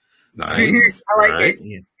 Nice. I like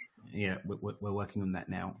it. Yeah, we're working on that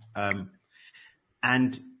now.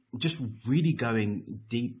 And just really going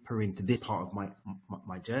deeper into this part of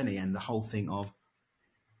my journey and the whole thing of,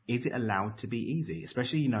 is it allowed to be easy?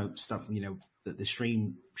 Especially, stuff, that the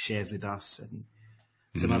stream shares with us and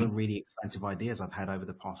some other really expansive ideas I've had over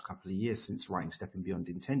the past couple of years since writing Stepping Beyond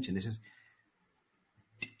Intention. It's just,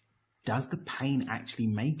 does the pain actually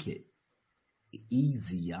make it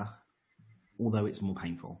easier, although it's more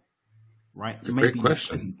painful? Right? It's a great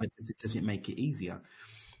question. But does it make it easier?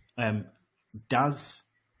 Does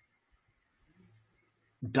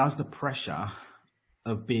the pressure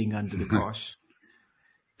of being under the cosh,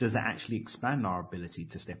 does that actually expand our ability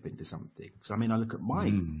to step into something? So, I mean, I look at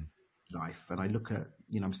my life and I look at,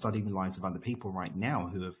 I'm studying the lives of other people right now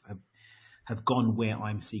who have gone where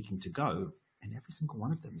I'm seeking to go. And every single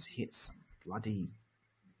one of them has hit some bloody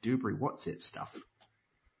doobry what's it stuff.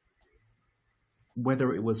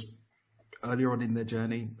 Whether it was earlier on in their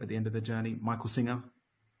journey, at the end of their journey, Michael Singer,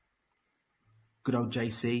 good old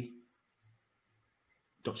JC,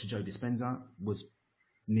 Dr. Joe Dispenza was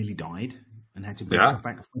nearly died and had to bring himself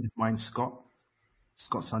back. A friend of mine, Scott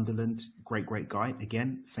Sunderland, great guy.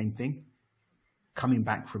 Again, same thing. Coming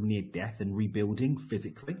back from near death and rebuilding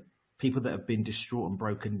physically. People that have been distraught and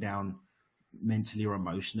broken down mentally or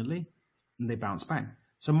emotionally, and they bounce back.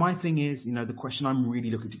 So my thing is, the question I'm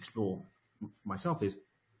really looking to explore for myself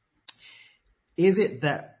is it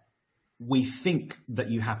that we think that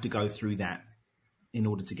you have to go through that in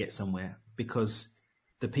order to get somewhere? Because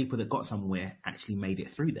the people that got somewhere actually made it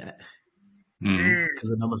through that,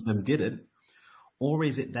 because a number of them didn't. Or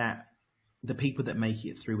is it that the people that make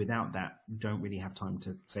it through without that don't really have time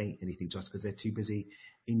to say anything just because they're too busy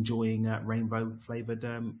enjoying rainbow flavored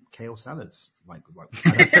kale salads? I'd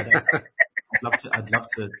love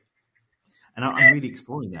to, and I'm really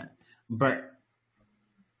exploring that. But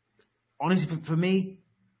honestly, for me,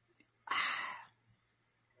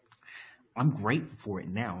 I'm grateful for it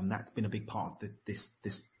now, and that's been a big part of this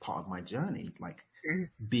part of my journey. Like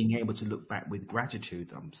being able to look back with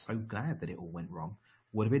gratitude. I'm so glad that it all went wrong.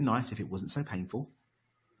 Would have been nice if it wasn't so painful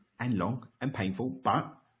and long and painful,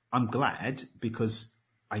 but I'm glad because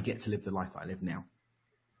I get to live the life I live now.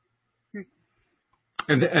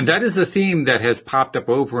 And that is the theme that has popped up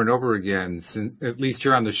over and over again, since, at least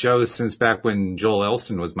here on the show, since back when Joel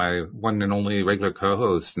Elston was my one and only regular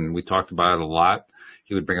co-host, and we talked about it a lot.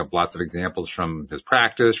 He would bring up lots of examples from his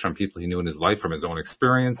practice, from people he knew in his life, from his own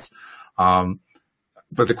experience.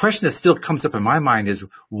 But the question that still comes up in my mind is,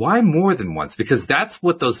 why more than once? Because that's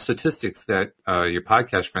what those statistics that your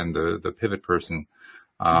podcast friend, the pivot person,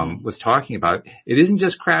 was talking about. It isn't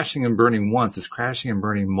just crashing and burning once, it's crashing and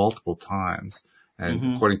burning multiple times.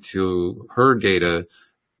 And according to her data,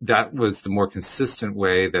 that was the more consistent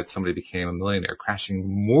way that somebody became a millionaire,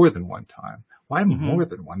 crashing more than one time. Why more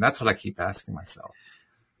than one? That's what I keep asking myself.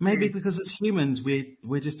 Maybe because as humans,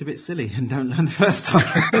 we're just a bit silly and don't learn the first time.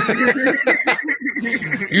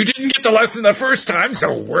 You didn't get the lesson the first time,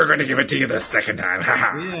 so we're going to give it to you the second time.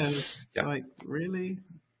 Yeah. Like, really?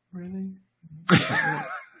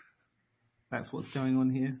 That's what's going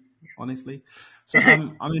on here, honestly. So,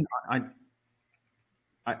 I mean,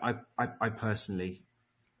 I personally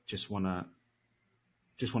just want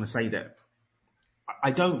to say that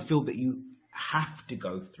I don't feel that you have to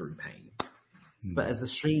go through pain, but as the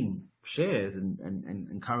stream shares and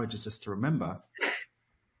encourages us to remember,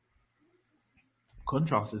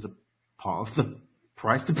 contrast is a part of the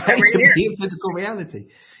price to pay to be in physical reality.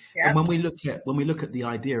 Yeah. And when we look at the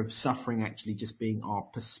idea of suffering actually just being our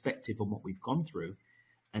perspective on what we've gone through,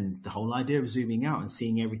 and the whole idea of zooming out and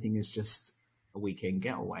seeing everything as just a weekend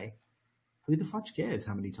getaway, who the fudge cares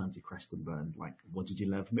how many times you crashed and burned? Like, what did you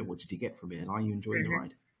learn from it? What did you get from it? And are you enjoying the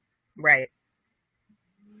ride? Right.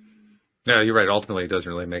 Yeah, you're right. Ultimately, it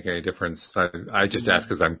doesn't really make any difference. I just ask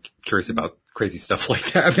because I'm curious about crazy stuff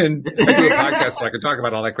like that, and I do a podcast so I can talk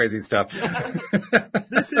about all that crazy stuff.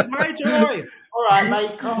 This is my joy. All right,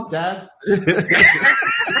 mate, calm down.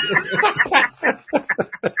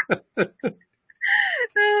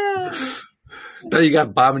 Now you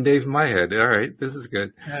got Bob and Dave in my head. All right, this is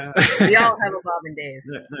good. We all have a Bob and Dave.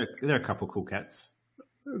 They're a couple cool cats.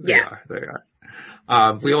 They are.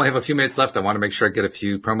 We only have a few minutes left. I want to make sure I get a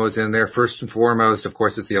few promos in there. First and foremost, of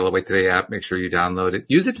course, it's the LOA Today app. Make sure you download it.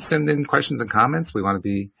 Use it to send in questions and comments. We want to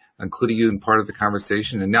be including you in part of the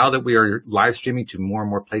conversation. And now that we are live streaming to more and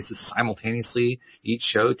more places simultaneously, each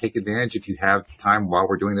show, take advantage. If you have time while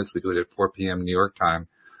we're doing this, we do it at 4 p.m. New York time,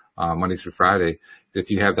 Monday through Friday. If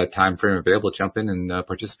you have that time frame available, jump in and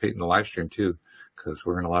participate in the live stream too, because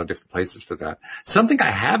we're in a lot of different places for that. Something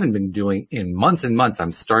I haven't been doing in months and months,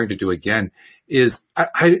 I'm starting to do again, is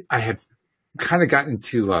I have kind of gotten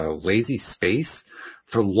into a lazy space.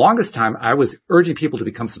 For the longest time, I was urging people to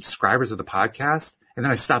become subscribers of the podcast. And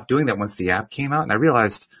then I stopped doing that once the app came out. And I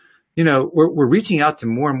realized, we're reaching out to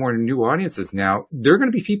more and more new audiences now. There are going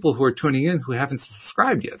to be people who are tuning in who haven't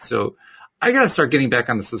subscribed yet. So I got to start getting back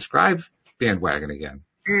on the subscribe bandwagon again.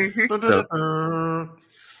 Mm-hmm.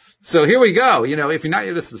 So here we go. If you're not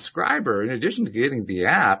yet a subscriber, in addition to getting the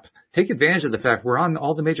app, take advantage of the fact we're on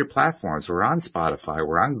all the major platforms. We're on Spotify.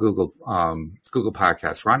 We're on Google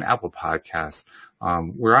Podcasts. We're on Apple Podcasts.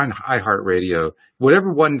 We're on iHeartRadio.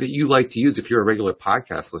 Whatever one that you like to use, if you're a regular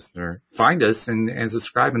podcast listener, find us and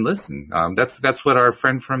subscribe and listen. That's what our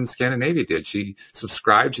friend from Scandinavia did. She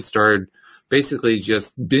subscribed. She started basically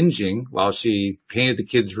just binging while she painted the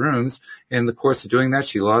kids' rooms. In the course of doing that,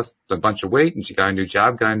 she lost a bunch of weight and she got a new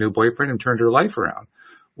job, got a new boyfriend, and turned her life around.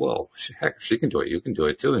 Well, heck, she can do it. You can do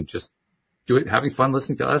it too. And just do it, having fun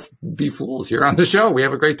listening to us be fools here on the show. We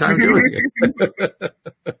have a great time doing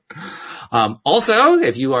it. Also,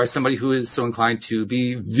 if you are somebody who is so inclined to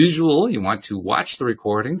be visual, you want to watch the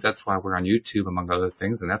recordings. That's why we're on YouTube, among other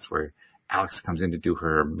things. And that's where Alex comes in to do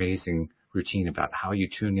her amazing routine about how you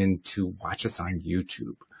tune in to watch us on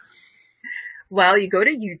YouTube. Well, you go to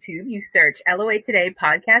YouTube, you search LOA Today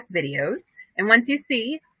podcast videos, and once you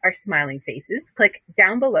see our smiling faces, click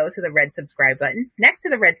down below to the red subscribe button. Next to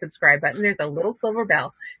the red subscribe button, there's a little silver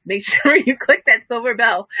bell. Make sure you click that silver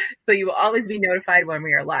bell so you will always be notified when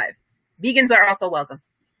we are live. Vegans are also welcome.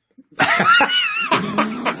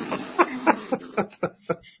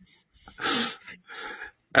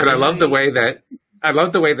 And I love the way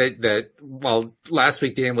that while last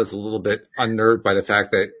week Dan was a little bit unnerved by the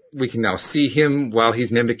fact that we can now see him while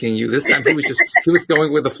he's mimicking you. This time he was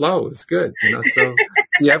going with the flow. It's good. So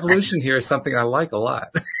the evolution here is something I like a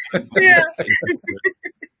lot. Yeah.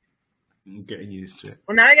 I'm getting used to it.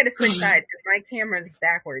 Well, now I got to switch sides because my camera's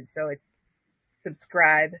backwards. So it's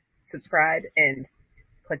subscribe, and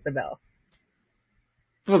click the bell.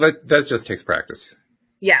 Well, that just takes practice.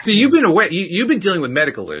 Yeah. See, you've been away. You've been dealing with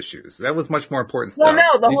medical issues. That was much more important stuff. Well,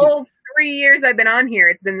 no, the whole 3 years I've been on here,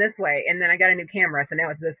 it's been this way, and then I got a new camera, so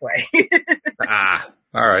now it's this way.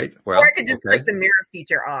 All right. Well, or I could just click the mirror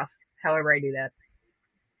feature off. However I do that.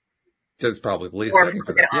 That's probably the least or setting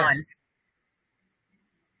for click that. it on. Yes.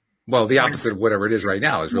 Well, the opposite of whatever it is right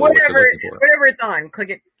now is really what you're looking for. Whatever it's on,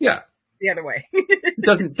 click it. Yeah. The other way.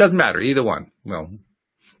 It doesn't matter either one. Well,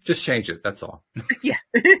 just change it. That's all. Yeah.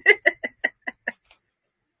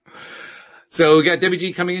 So we got Debbie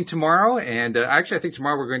G coming in tomorrow, and actually I think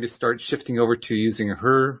tomorrow we're going to start shifting over to using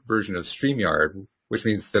her version of StreamYard, which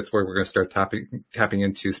means that's where we're going to start tapping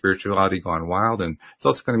into spirituality gone wild, and it's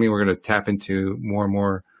also going to mean we're going to tap into more and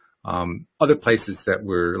more other places that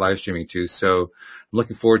we're live streaming to. So I'm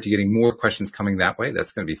looking forward to getting more questions coming that way.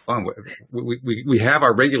 That's going to be fun. We have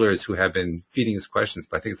our regulars who have been feeding us questions,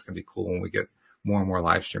 but I think it's going to be cool when we get more and more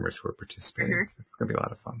live streamers who are participating. Mm-hmm. It's going to be a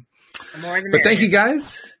lot of fun. But thank you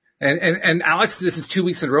guys. And Alex, this is 2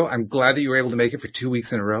 weeks in a row. I'm glad that you were able to make it for 2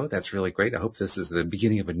 weeks in a row. That's really great. I hope this is the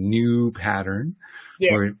beginning of a new pattern.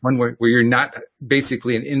 Yeah. Where you're not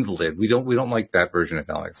basically an invalid. We don't like that version of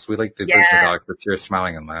Alex. We like the version of Alex that's here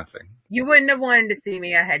smiling and laughing. You wouldn't have wanted to see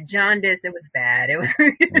me. I had jaundice. It was bad. It was.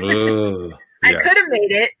 I could have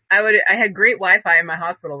made it. I had great Wi-Fi in my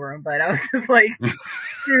hospital room, but I was just like,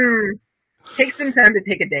 take some time to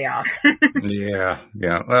take a day off. Yeah.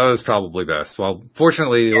 Well, that was probably best. Well,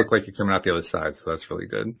 fortunately, you look like you're coming out the other side, so that's really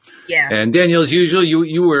good. Yeah. And Daniel, as usual,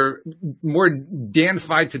 you were more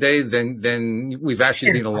Dan-fied today than we've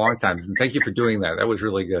actually been in a long time. And thank you for doing that. That was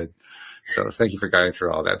really good. So thank you for guiding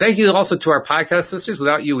through all that. Thank you also to our podcast sisters.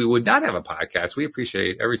 Without you, we would not have a podcast. We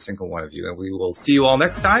appreciate every single one of you. And we will see you all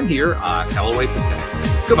next time here on LOA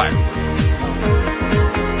Today. Goodbye.